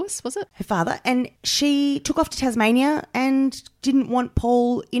 Rob Lewis, was it? Her father. And she took off to Tasmania and didn't want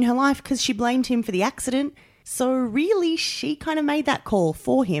Paul in her life because she blamed him for the accident. So really, she kind of made that call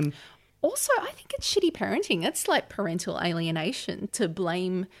for him. Also, I think it's shitty parenting. It's like parental alienation to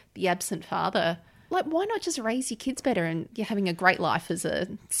blame the absent father. Like, why not just raise your kids better and you're having a great life as a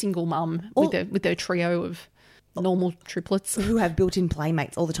single mum with their trio of normal triplets who have built-in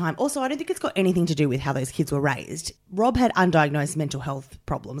playmates all the time. Also, I don't think it's got anything to do with how those kids were raised. Rob had undiagnosed mental health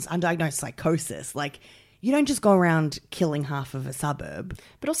problems, undiagnosed psychosis. Like, you don't just go around killing half of a suburb.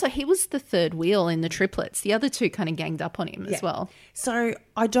 But also, he was the third wheel in the triplets. The other two kind of ganged up on him as well. So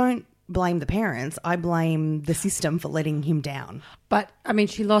I don't blame the parents. I blame the system for letting him down. But, I mean,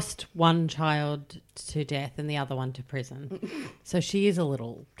 she lost one child to death and the other one to prison. So she is a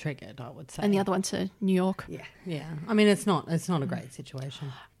little triggered, I would say. And the other one to New York. Yeah. I mean, it's not a great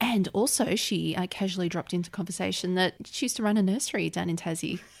situation. And also she casually dropped into conversation that she used to run a nursery down in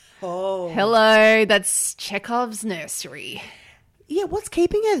Tassie. Oh. Hello, that's Chekhov's nursery. Yeah, what's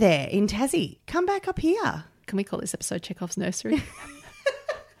keeping her there in Tassie? Come back up here. Can we call this episode Chekhov's nursery?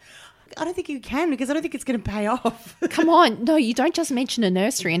 I don't think you can, because I don't think it's going to pay off. Come on. No, you don't just mention a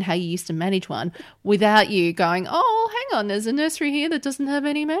nursery and how you used to manage one without you going, hang on, there's a nursery here that doesn't have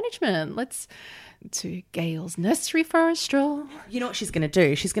any management. Let's to Gail's nursery for a stroll. You know what she's going to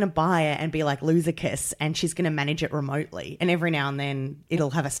do? She's going to buy it and be like Losicus, and she's going to manage it remotely. And every now and then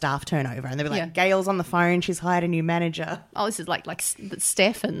it'll have a staff turnover and they'll be like, Gail's on the phone, she's hired a new manager. Oh, this is like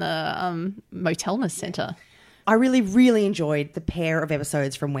Steph and the Motelness Centre. I really, really enjoyed the pair of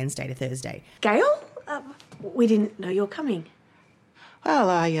episodes from Wednesday to Thursday. Gail? We didn't know you were coming. Well,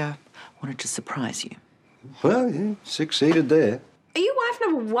 I wanted to surprise you. Well, you succeeded there. Are you wife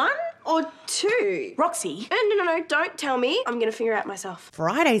number 1 or 2? Roxy? No, don't tell me. I'm going to figure it out myself.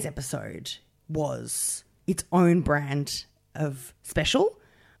 Friday's episode was its own brand of special.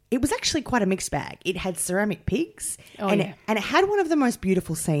 It was actually quite a mixed bag. It had ceramic pigs and it had one of the most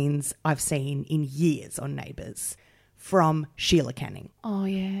beautiful scenes I've seen in years on Neighbours from Sheila Canning. Oh,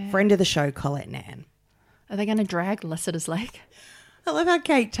 yeah. Friend of the show, Colette Nan. Are they going to drag Lassiter's leg? I love how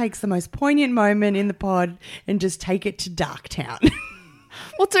Kate takes the most poignant moment in the pod and just take it to Darktown.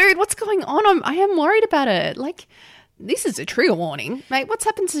 Well, dude, what's going on? I am worried about it. Like, this is a trigger warning. Mate, what's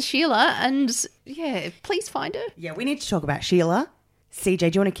happened to Sheila? And, please find her. Yeah, we need to talk about Sheila. CJ, do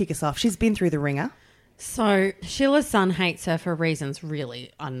you want to kick us off? She's been through the ringer. So Sheila's son hates her for reasons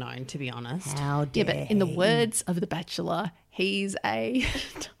really unknown, to be honest. How dare but in the words of The Bachelor, he's a...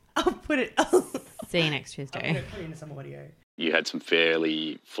 I'll put it... See you next Tuesday. I'm going to put it into some audio. You had some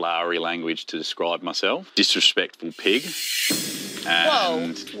fairly flowery language to describe myself. Disrespectful pig.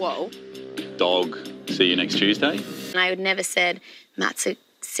 And Whoa. Dog. See you next Tuesday. And I would never said, Matt's a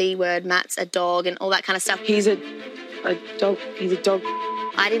C word, Matt's a dog and all that kind of stuff. He's a dog. He's a dog.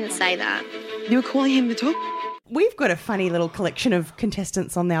 I didn't say that. You were calling him the dog? We've got a funny little collection of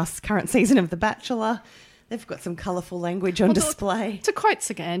contestants on our current season of The Bachelor. They've got some colourful language on display. To quote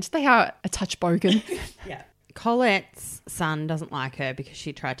Sagand, they are a touch bogan. Yeah. Colette's son doesn't like her because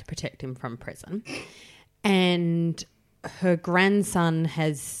she tried to protect him from prison. And her grandson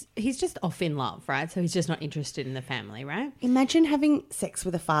he's just off in love, right? So he's just not interested in the family, right? Imagine having sex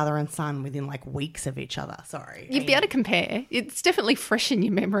with a father and son within like weeks of each other. Sorry. You'd be able to compare. It's definitely fresh in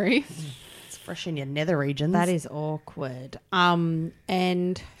your memory. It's fresh in your nether regions. That is awkward. And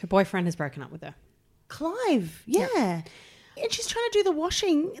her boyfriend has broken up with her. Clive, yeah. And she's trying to do the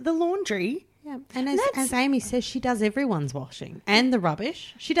washing, the laundry. Yeah, and as Amy says, she does everyone's washing and the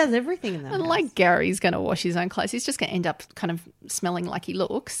rubbish. She does everything in the house. Like Gary's going to wash his own clothes. He's just going to end up kind of smelling like he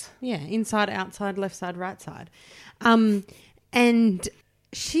looks. Yeah, inside, outside, left side, right side. And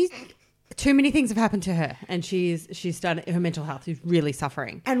too many things have happened to her, and she's started, her mental health is really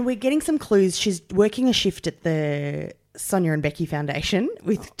suffering. And we're getting some clues. She's working a shift at the Sonia and Becky Foundation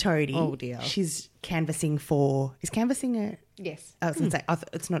with Toadie. Oh, dear. She's canvassing for... Is canvassing a... Yes. I was going to say,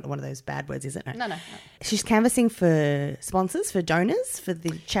 it's not one of those bad words, is it? No. She's canvassing for sponsors, for donors, for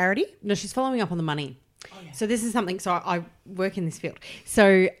the charity. No, she's following up on the money. Oh, yeah. So this is something... So I work in this field.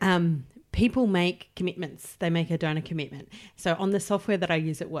 So people make commitments. They make a donor commitment. So on the software that I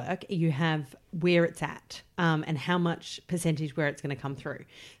use at work, you have where it's at and how much percentage where it's going to come through.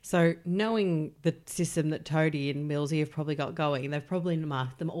 So knowing the system that Toadie and Millsy have probably got going, they've probably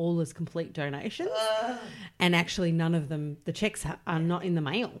marked them all as complete donations. And actually none of them, the checks are not in the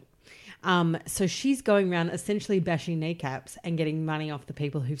mail. So she's going around essentially bashing kneecaps and getting money off the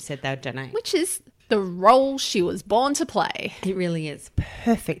people who've said they'd donate. Which is the role she was born to play. It really is.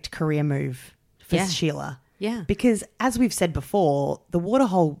 Perfect career move for Sheila. Yeah. Because as we've said before, the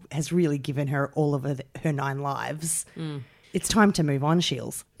waterhole has really given her all of her 9 lives. It's time to move on,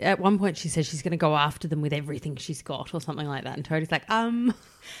 Shields. At one point she says she's going to go after them with everything she's got or something like that. And Toadie's like,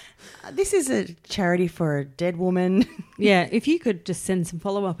 This is a charity for a dead woman. Yeah, if you could just send some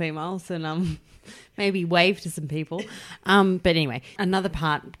follow-up emails and maybe wave to some people. But anyway, another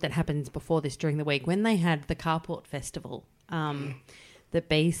part that happens before this during the week, when they had the Carport Festival that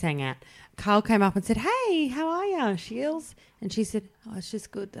Bea sang at, Carl came up and said, "Hey, how are you, Shields?" And she said, "Oh, it's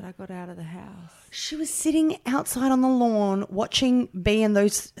just good that I got out of the house." She was sitting outside on the lawn watching Bea and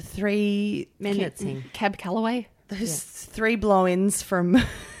those 3 men that sing. Cab Calloway. Those 3 blow-ins from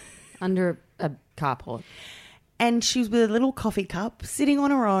under a carport. And she was with a little coffee cup sitting on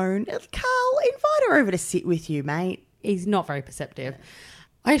her own. Carl, invite her over to sit with you, mate. He's not very perceptive.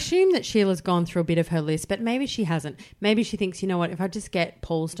 I assume that Sheila's gone through a bit of her list, but maybe she hasn't. Maybe she thinks, you know what, if I just get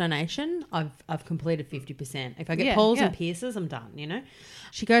Paul's donation, I've completed 50%. If I get Paul's and Pierce's, I'm done, you know?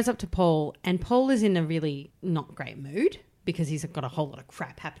 She goes up to Paul, and Paul is in a really not great mood because he's got a whole lot of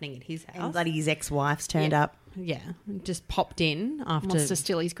crap happening at his house. And bloody his ex-wife's turned up. Yeah, just popped in after... Wants to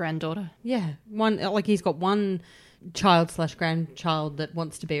steal his granddaughter. Yeah, he's got one child/grandchild that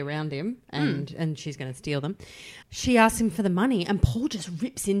wants to be around him and she's going to steal them. She asks him for the money and Paul just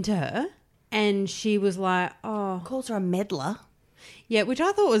rips into her and she was like, calls her a meddler. Yeah, which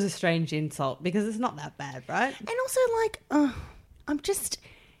I thought was a strange insult because it's not that bad, right? And also I'm just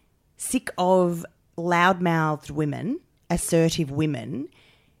sick of loudmouthed women, assertive women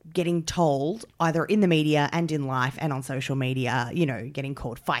getting told either in the media and in life and on social media, you know, getting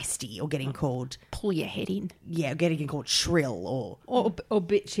called feisty or getting called... Pull your head in. Yeah, getting called shrill or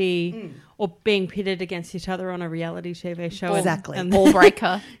bitchy or being pitted against each other on a reality TV show. Exactly. Ball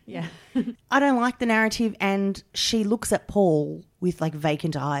breaker. Yeah. I don't like the narrative, and she looks at Paul with like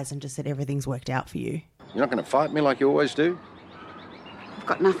vacant eyes and just said, everything's worked out for you. You're not going to fight me like you always do? I've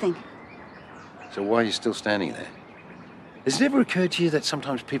got nothing. So why are you still standing there? Has it ever occurred to you that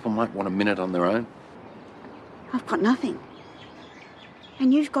sometimes people might want a minute on their own? I've got nothing.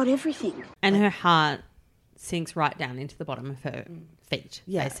 And you've got everything. And her heart sinks right down into the bottom of her feet,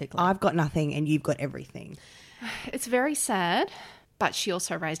 basically. I've got nothing and you've got everything. It's very sad, but she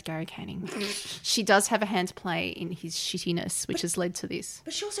also raised Gary Canning. She does have a hand to play in his shittiness, which has led to this.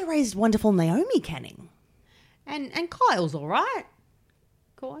 But she also raised wonderful Naomi Canning. And Kyle's all right.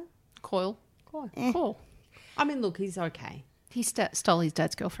 Coyle. I mean, look, he's okay. He stole his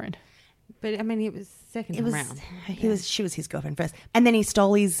dad's girlfriend. But, I mean, it was second round. She was his girlfriend first. And then he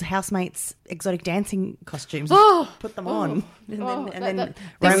stole his housemate's exotic dancing costumes put them on. And then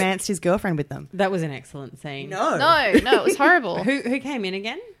romanced his girlfriend with them. That was an excellent scene. No, it was horrible. Who came in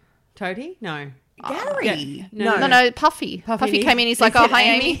again? Toadie? No. Gary. No, Puffy. Puffy came in, he's like, oh, hi,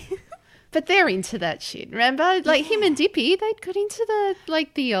 Amy. But they're into that shit, remember? Like, him and Dippy, they'd got into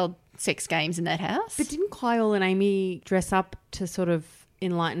the old sex games in that house. But didn't Kyle and Amy dress up to sort of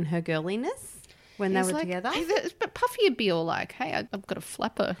enlighten her girliness when they were together? But Puffy would be all like, hey, I've got a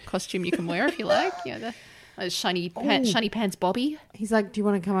flapper costume you can wear if you like. You know, the shiny pants Bobby. He's like, do you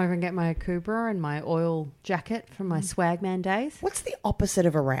want to come over and get my Kubra and my oil jacket from my Swagman days? What's the opposite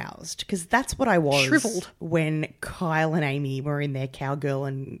of aroused? Because that's what I was. Shriveled. When Kyle and Amy were in their cowgirl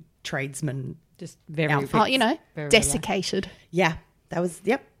and tradesman just very outfits. Oh, you know, very desiccated. Yeah,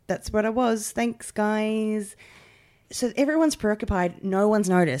 that's what I was. Thanks, guys. So everyone's preoccupied. No one's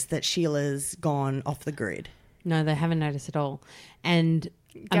noticed that Sheila's gone off the grid. No, they haven't noticed at all. And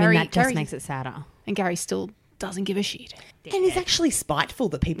that just makes it sadder. And Gary still doesn't give a shit. And he's actually spiteful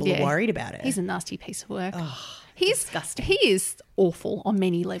that people are worried about it. He's a nasty piece of work. He's disgusting. He is awful on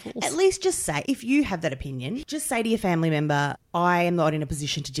many levels. At least just say, if you have that opinion, just say to your family member, I am not in a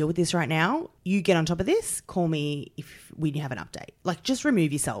position to deal with this right now. You get on top of this. Call me when you have an update. Like, just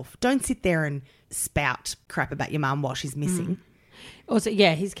remove yourself. Don't sit there and spout crap about your mum while she's missing. Also,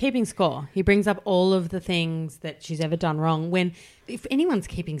 he's keeping score. He brings up all of the things that she's ever done wrong. When, if anyone's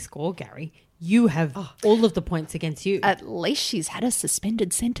keeping score, Gary, you have all of the points against you. At least she's had a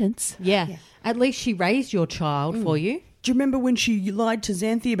suspended sentence. Yeah. At least she raised your child for you. do you remember when she lied to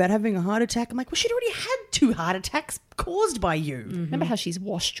Xanthi about having a heart attack? I'm like, well, she'd already had 2 heart attacks caused by you. Remember how she's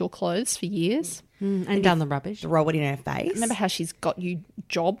washed your clothes for years? And done the rubbish. Throw it in her face. Remember how she's got you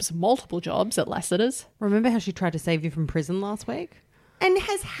jobs, multiple jobs at Lassiter's? Remember how she tried to save you from prison last week? And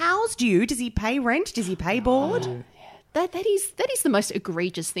has housed you. Does he pay rent? Does he pay board? That is the most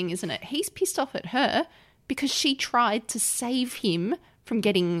egregious thing, isn't it? He's pissed off at her because she tried to save him from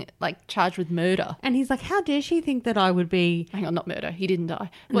getting like charged with murder. And he's like, how dare she think that I would be... Hang on, not murder. He didn't die.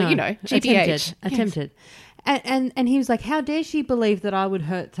 Well, No, you know, GBH. Attempted. And he was like, how dare she believe that I would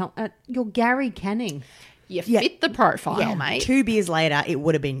hurt someone? You're Gary Canning. You fit the profile, mate. 2 beers later, it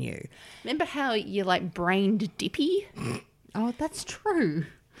would have been you. Remember how you like brained Dippy? Oh, that's true.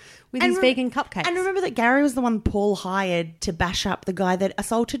 With his vegan cupcakes. And remember that Gary was the one Paul hired to bash up the guy that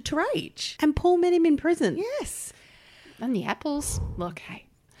assaulted Terage. And Paul met him in prison. Yes. And the apples. Look, hey.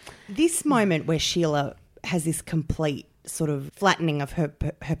 This moment where Sheila has this complete sort of flattening of her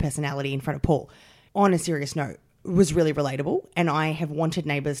personality in front of Paul, on a serious note, was really relatable. And I have wanted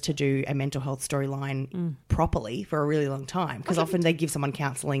Neighbours to do a mental health storyline properly for a really long time, because often they give someone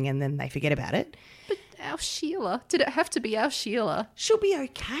counselling and then they forget about it. But our Sheila, did it have to be our Sheila? She'll be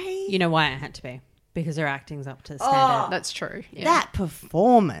okay. You know why it had to be? Because her acting's up to the standard. That's true. Yeah. That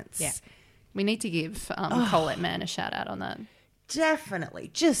performance. Yeah. We need to give Colette Mann a shout out on that. Definitely.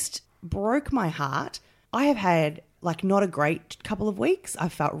 Just broke my heart. I have had like not a great couple of weeks. I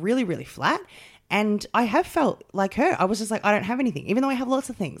felt really, really flat. And I have felt like her. I was just like, I don't have anything, even though I have lots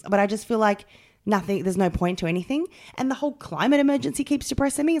of things. But I just feel like nothing, there's no point to anything. And the whole climate emergency keeps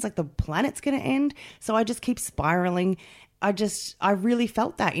depressing me. It's like the planet's going to end. So I just keep spiraling. I really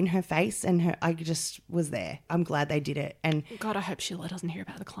felt that in her face, and I just was there. I'm glad they did it. And God, I hope Sheila doesn't hear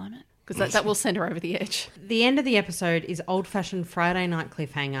about the climate, because that will send her over the edge. The end of the episode is old-fashioned Friday night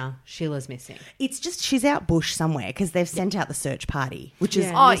cliffhanger. Sheila's missing. It's just she's out bush somewhere because they've sent out the search party, which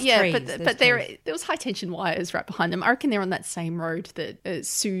is but there was high tension wires right behind them. I reckon they're on that same road that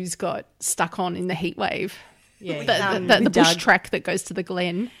Sue's got stuck on in the heat wave. Yeah, the bush track that goes to the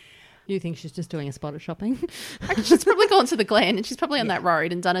Glen. You think she's just doing a spot of shopping? She's probably gone to the Glen, and she's probably on that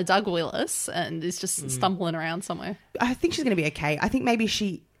road and done a Doug Willis and is just stumbling around somewhere. I think she's going to be okay. I think maybe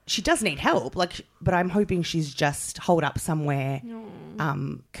she does need help, but I'm hoping she's just holed up somewhere,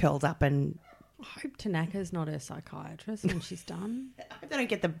 curled up. And I hope Tanaka's not her psychiatrist when she's done. I hope they don't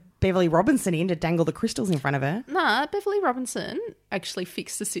get the Beverly Robinson in to dangle the crystals in front of her. Nah, Beverly Robinson actually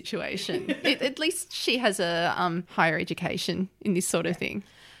fixed the situation. At least she has a higher education in this sort of thing.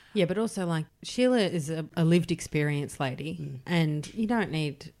 Yeah, but also, like, Sheila is a lived experience lady, and you don't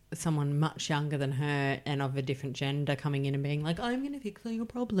need someone much younger than her and of a different gender coming in and being like, I'm going to fix all your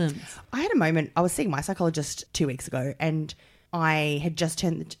problems. I had a moment, I was seeing my psychologist 2 weeks ago, and I had just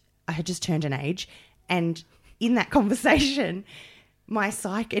turned an age, and in that conversation, my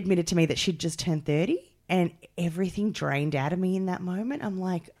psych admitted to me that she'd just turned 30, and everything drained out of me in that moment. I'm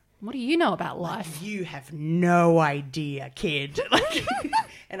like, what do you know about life? You have no idea, kid.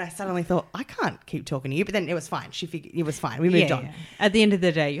 And I suddenly thought, I can't keep talking to you. But then it was fine. She figured it was fine. We moved on. Yeah. At the end of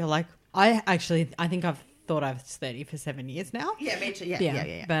the day, you're like, I think I've thought I was 30 for 7 years now. Yeah, me too.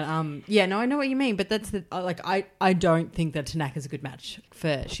 Yeah. But no, I know what you mean. But that's I don't think that Tanaka's a good match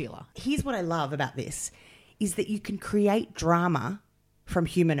for Sheila. Here's what I love about this is that you can create drama from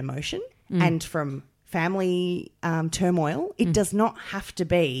human emotion and from family turmoil. It does not have to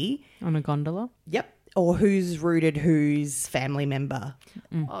be on a gondola. Yep. Or who's rooted whose family member.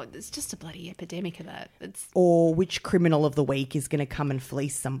 Oh, it's just a bloody epidemic of that. Or which criminal of the week is going to come and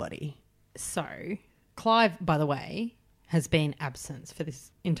fleece somebody. So, Clive, by the way, has been absent for this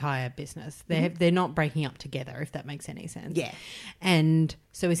entire business. They're not breaking up together, if that makes any sense. Yeah. And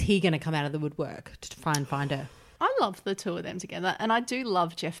so is he going to come out of the woodwork to try and find her? I love the two of them together, and I do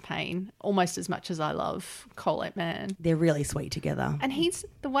love Jeff Payne almost as much as I love Colette Mann. They're really sweet together. And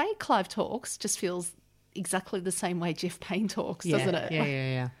the way Clive talks just feels exactly the same way Jeff Payne talks, doesn't it?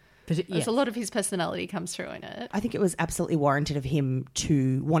 Yeah. There's a lot of his personality comes through in it. I think it was absolutely warranted of him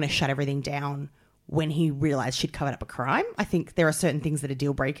to want to shut everything down when he realised she'd covered up a crime. I think there are certain things that are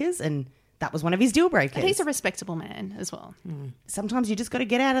deal breakers, and that was one of his deal breakers. And he's a respectable man as well. Sometimes you just got to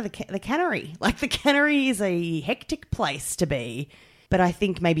get out of the cannery. Like, the cannery is a hectic place to be. But I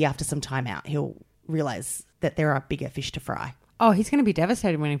think maybe after some time out, he'll realise that there are bigger fish to fry. Oh, he's going to be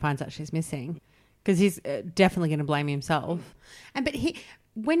devastated when he finds out she's missing, because he's definitely going to blame himself. But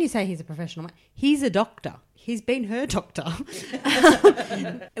when you say he's a professional man, he's a doctor. He's been her doctor.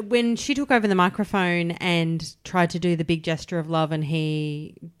 When she took over the microphone and tried to do the big gesture of love and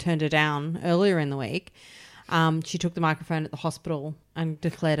he turned her down earlier in the week, She took the microphone at the hospital and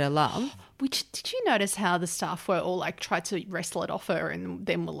declared her love. Which, did you notice how the staff were all like, tried to wrestle it off her and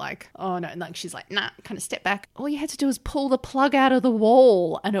then were like, oh no, and like she's like, nah, kind of step back. All you had to do was pull the plug out of the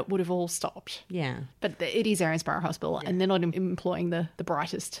wall and it would have all stopped. Yeah. But it is Erinsborough Hospital and they're not employing the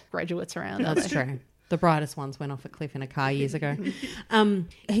brightest graduates around. That's true. The brightest ones went off a cliff in a car years ago.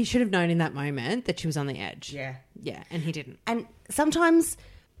 He should have known in that moment that she was on the edge. Yeah. Yeah, and he didn't. And sometimes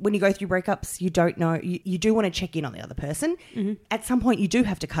when you go through breakups, you don't know, you do want to check in on the other person. Mm-hmm. At some point, you do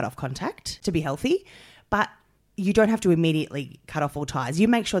have to cut off contact to be healthy, but you don't have to immediately cut off all ties. You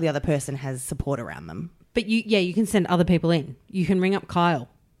make sure the other person has support around them. But you can send other people in. You can ring up Kyle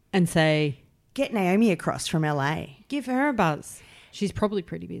and say, get Naomi across from LA. Give her a buzz. She's probably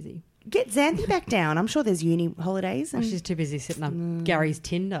pretty busy. Get Xanthi back down. I'm sure there's uni holidays. And... she's too busy sitting up Gary's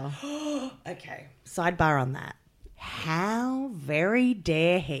Tinder. Okay. Sidebar on that. How very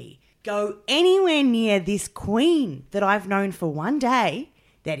dare he go anywhere near this queen that I've known for one day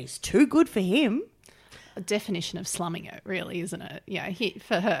that is too good for him? A definition of slumming it, really, isn't it? Yeah,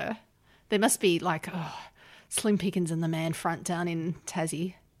 for her. There must be like, Slim Pickens and the man front down in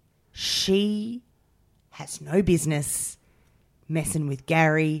Tassie. She has no business messing with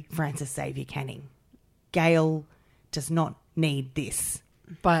Gary Francis Xavier Canning. Gail does not need this.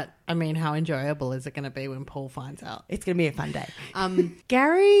 But, I mean, how enjoyable is it going to be when Paul finds out? It's going to be a fun day.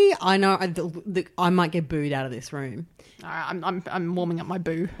 Gary, I know I might get booed out of this room. I'm warming up my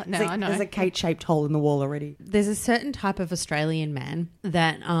boo now. I know. There's a Kate-shaped hole in the wall already. There's a certain type of Australian man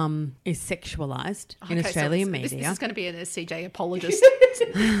that is sexualised in Australian media. This is going to be a CJ apologist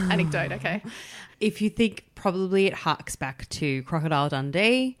anecdote, okay? If you think probably it harks back to Crocodile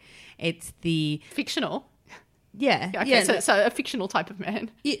Dundee, it's the... Fictional? Yeah. Okay, so a fictional type of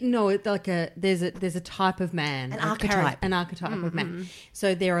man. It's like there's a type of man. An archetype. An archetype of man.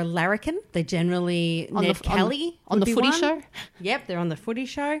 So they're a larrikin. They generally, Ned Kelly. On the footy show? Yep, they're on the footy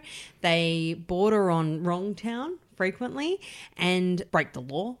show. They border on wrong town frequently and break the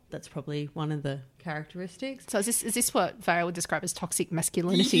law. That's probably one of the characteristics. So is this what Vale would describe as toxic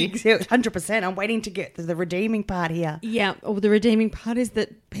masculinity? 100%. I'm waiting to get to the redeeming part here. Yeah, the redeeming part is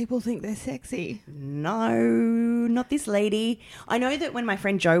that people think they're sexy. No, not this lady. I know that when my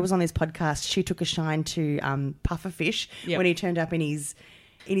friend Jo was on this podcast, she took a shine to Pufferfish when he turned up in his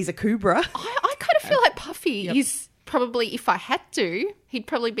Akubra. I kind of feel like Puffy is probably, if I had to, he'd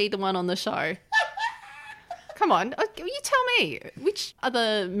probably be the one on the show. Come on, you tell me, which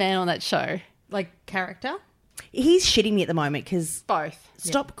other man on that show? Like character? He's shitting me at the moment because... Both.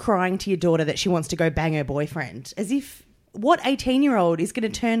 Stop crying to your daughter that she wants to go bang her boyfriend. As if... What 18-year-old is going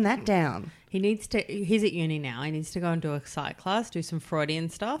to turn that down? He needs to... He's at uni now. He needs to go and do a psych class, do some Freudian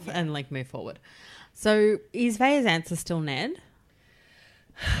stuff and like move forward. So is Vaya's answer still Ned?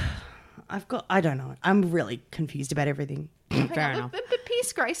 I don't know. I'm really confused about everything. Fair enough. But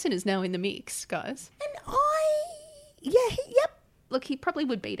Pierce Grayson is now in the mix, guys. And yep. Look, he probably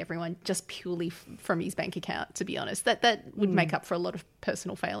would beat everyone just purely from his bank account, to be honest. That would make up for a lot of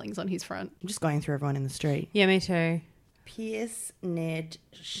personal failings on his front. I'm just going through everyone in the street. Yeah, me too. Pierce, Ned,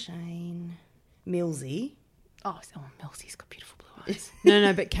 Shane, Millsy. Oh, Millsy's got beautiful blue eyes.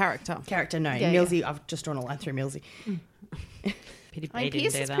 No, but character. Character, no. Yeah, Millsy, I've just drawn a line through Millsy.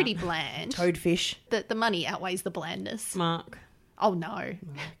 Pierce is pretty bland. Toadfish. The money outweighs the blandness. Mark. Oh, no.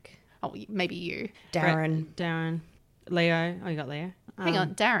 Mark. Oh, maybe you. Darren. Leo. Oh, you got Leo. Hang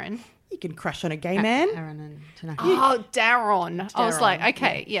on, Darren. You can crush on a gay man. Aaron and Tanaka. Oh, Darren. I was like,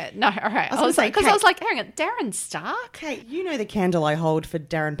 okay, no, all right. I was like, because I was like, hang on, Darren Stark? Kate, you know the candle I hold for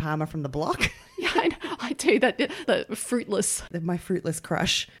Darren Palmer from The Block. Yeah, I know. I do. The fruitless. My fruitless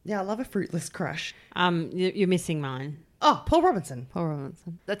crush. Yeah, I love a fruitless crush. You're missing mine. Oh, Paul Robinson.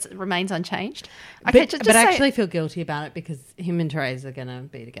 That remains unchanged. Okay, but I actually feel guilty about it because him and Therese are going to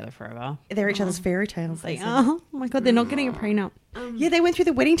be together forever. They're each other's fairy tales. Like, oh my God, they're not getting a prenup. Yeah, they went through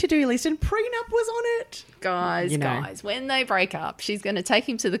the wedding to-do list and prenup was on it. Guys, when they break up, she's going to take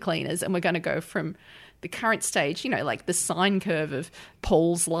him to the cleaners and we're going to go from the current stage, like the sine curve of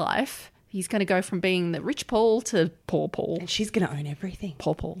Paul's life. He's going to go from being the rich Paul to poor Paul. And she's going to own everything.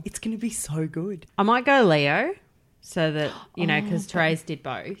 Poor Paul. It's going to be so good. I might go Leo. So that, because Therese did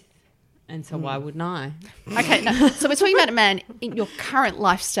both. And so why wouldn't I? Okay, no, so we're talking about a man in your current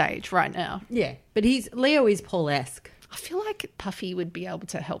life stage right now. Yeah, but Leo is Paul-esque. I feel like Puffy would be able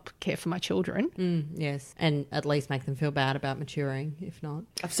to help care for my children. Yes, and at least make them feel bad about maturing, if not.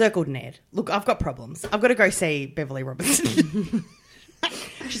 I've circled Ned. Look, I've got problems. I've got to go see Beverly Robinson.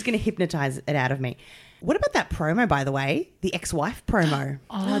 She's going to hypnotise it out of me. What about that promo, by the way? The ex-wife promo.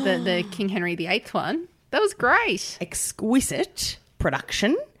 Oh, the King Henry VIII one. That was great. Exquisite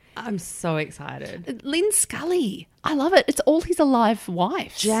production. I'm so excited. Lynn Scully. I love it. It's all his alive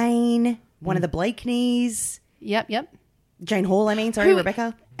wives. Jane, one of the Blakeneys. Yep. Jane Hall,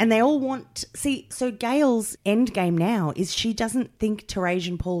 Rebecca. And they all want... See, so Gail's end game now is she doesn't think Terage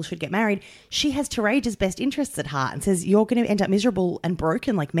and Paul should get married. She has Terage's best interests at heart and says, you're going to end up miserable and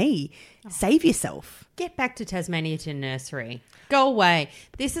broken like me. Save yourself. Get back to Tasmania to nursery. Go away.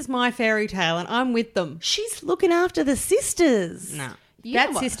 This is my fairy tale and I'm with them. She's looking after the sisters. No. You know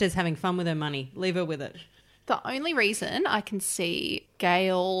That what? sister's having fun with her money. Leave her with it. The only reason I can see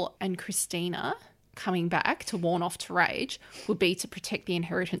Gail and Christina coming back to warn off Terage would be to protect the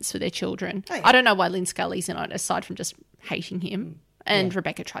inheritance for their children. Oh, yeah. I don't know why Lynn Scully's in it, aside from just hating him. And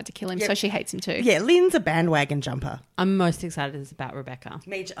Rebecca tried to kill him, so she hates him too. Yeah, Lynn's a bandwagon jumper. I'm most excited about Rebecca.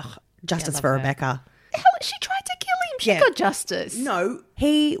 Justice love for her. Rebecca. Hell, she tried to kill him. She got justice. No,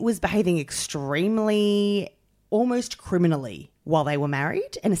 he was behaving extremely, almost criminally while they were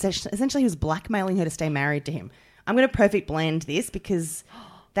married. And essentially he was blackmailing her to stay married to him. I'm going to perfect blend this because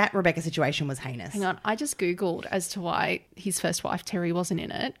that Rebecca situation was heinous. Hang on, I just Googled as to why his first wife, Terry, wasn't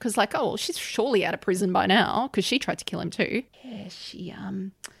in it. Because she's surely out of prison by now because she tried to kill him too. Yeah, she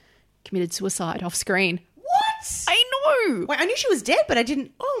committed suicide off screen. What? I know. Wait, I knew she was dead, but I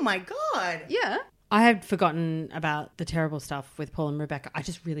didn't. Oh my God. Yeah. I had forgotten about the terrible stuff with Paul and Rebecca. I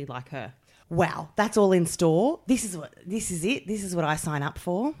just really like her. Wow, that's all in store. This is it. This is what I sign up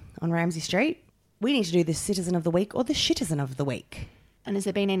for on Ramsay Street. We need to do the Citizen of the Week or the Shitizen of the Week. And has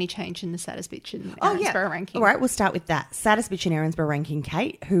there been any change in the saddest bitch in Erinsborough ranking? All right, we'll start with that. Saddest bitch in Erinsborough ranking,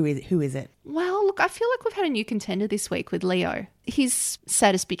 Kate. Who is it? Well, look, I feel like we've had a new contender this week with Leo. His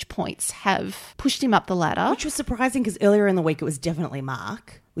saddest bitch points have pushed him up the ladder. Which was surprising because earlier in the week it was definitely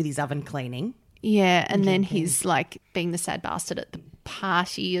Mark with his oven cleaning. Yeah, and then he's like being the sad bastard at the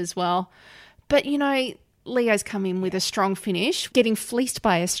party as well. But, Leo's come in with a strong finish, getting fleeced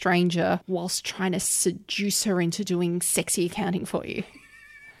by a stranger whilst trying to seduce her into doing sexy accounting for you.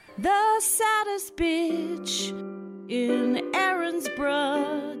 The saddest bitch in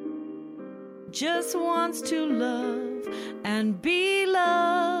Erinsborough just wants to love and be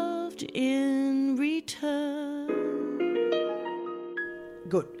loved in return.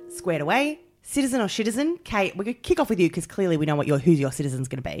 Good. Squared away. Citizen or Shitizen? Kate, we're going to kick off with you because clearly we know who your citizen's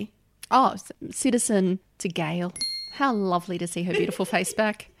going to be. Oh, citizen to Gail. How lovely to see her beautiful face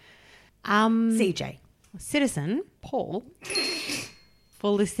back. CJ. Citizen, Paul,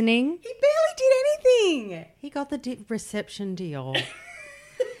 for listening. He barely did anything. He got the reception deal.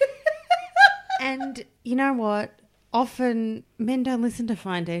 And you know what? Often men don't listen to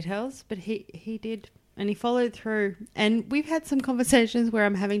fine details, but he did. And he followed through. And we've had some conversations where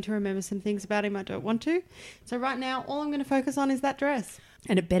I'm having to remember some things about him I don't want to. So right now, all I'm going to focus on is that dress.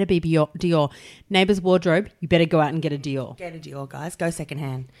 And it better be Dior. Neighbour's wardrobe, you better go out and get a Dior. Get a Dior, guys. Go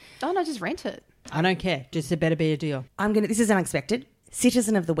secondhand. Oh, no, just rent it. I don't care. Just it better be a Dior. This is unexpected.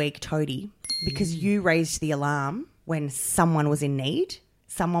 Citizen of the Week, Toadie, because you raised the alarm when someone was in need.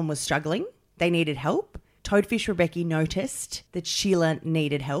 Someone was struggling. They needed help. Toadfish Rebecca noticed that Sheila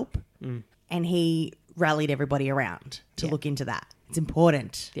needed help. And he rallied everybody around to look into that. It's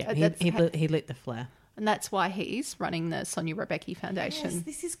important. Yeah, he lit the flare. And that's why he's running the Sonia Rebecca Foundation. Yes,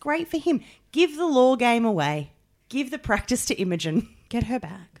 this is great for him. Give the law game away. Give the practice to Imogen. Get her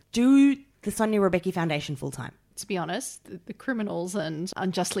back. Do the Sonia Rebecca Foundation full time. To be honest, the criminals and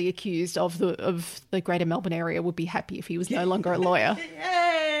unjustly accused of the Greater Melbourne area would be happy if he was no longer a lawyer.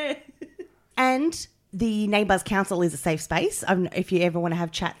 Yeah. And the Neighbours Council is a safe space. If you ever want to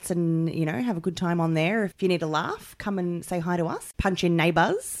have chats and, have a good time on there, if you need a laugh, come and say hi to us. Punch in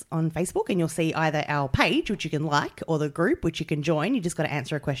Neighbours on Facebook and you'll see either our page, which you can like, or the group, which you can join. You just got to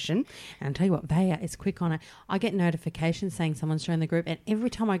answer a question. And I'll tell you what, Vaya is quick on it. I get notifications saying someone's joined the group, and every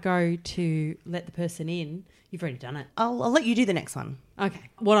time I go to let the person in, you've already done it. I'll let you do the next one. Okay.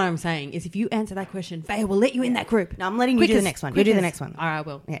 What I'm saying is if you answer that question, Vaya will let you in that group. No, I'm letting you do the next one. You do the next one. All right, I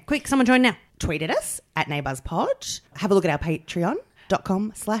will. Yeah. Quick, someone join now. Tweet at us at NeighboursPod. Have a look at our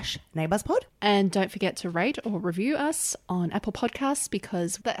patreon.com/NeighboursPod. And don't forget to rate or review us on Apple Podcasts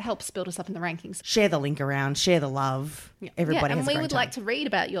because that helps build us up in the rankings. Share the link around. Share the love. Everybody has and a we great would time. like to read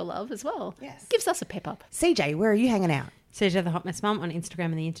about your love as well. Yes. Gives us a pep up. CJ, where are you hanging out? CJ the Hot Mess Mum on Instagram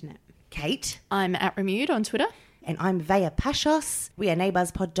and the internet. Kate. I'm at Remude on Twitter. And I'm Vaya Pashos. We are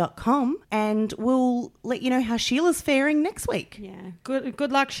neighbourspod.com and we'll let you know how Sheila's faring next week. Yeah.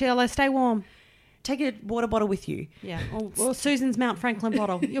 Good luck, Sheila. Stay warm. Take a water bottle with you. Yeah. Or Susan's Mount Franklin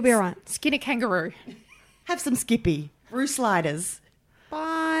bottle. You'll be all right. Skin a kangaroo. Have some Skippy. Roo sliders.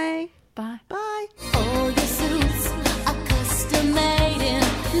 Bye. Bye. Bye. All your suits are custom made in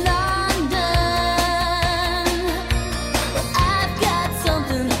London. I've got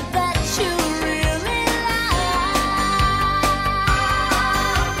something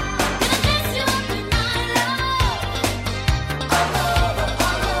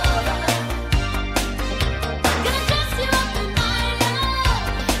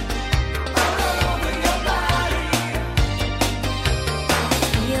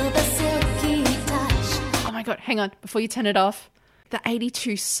on. Before you turn it off, the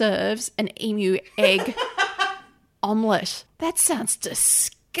 82 serves an emu egg omelette. That sounds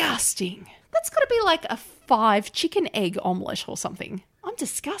disgusting. That's got to be like a 5 chicken egg omelette or something. I'm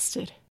disgusted.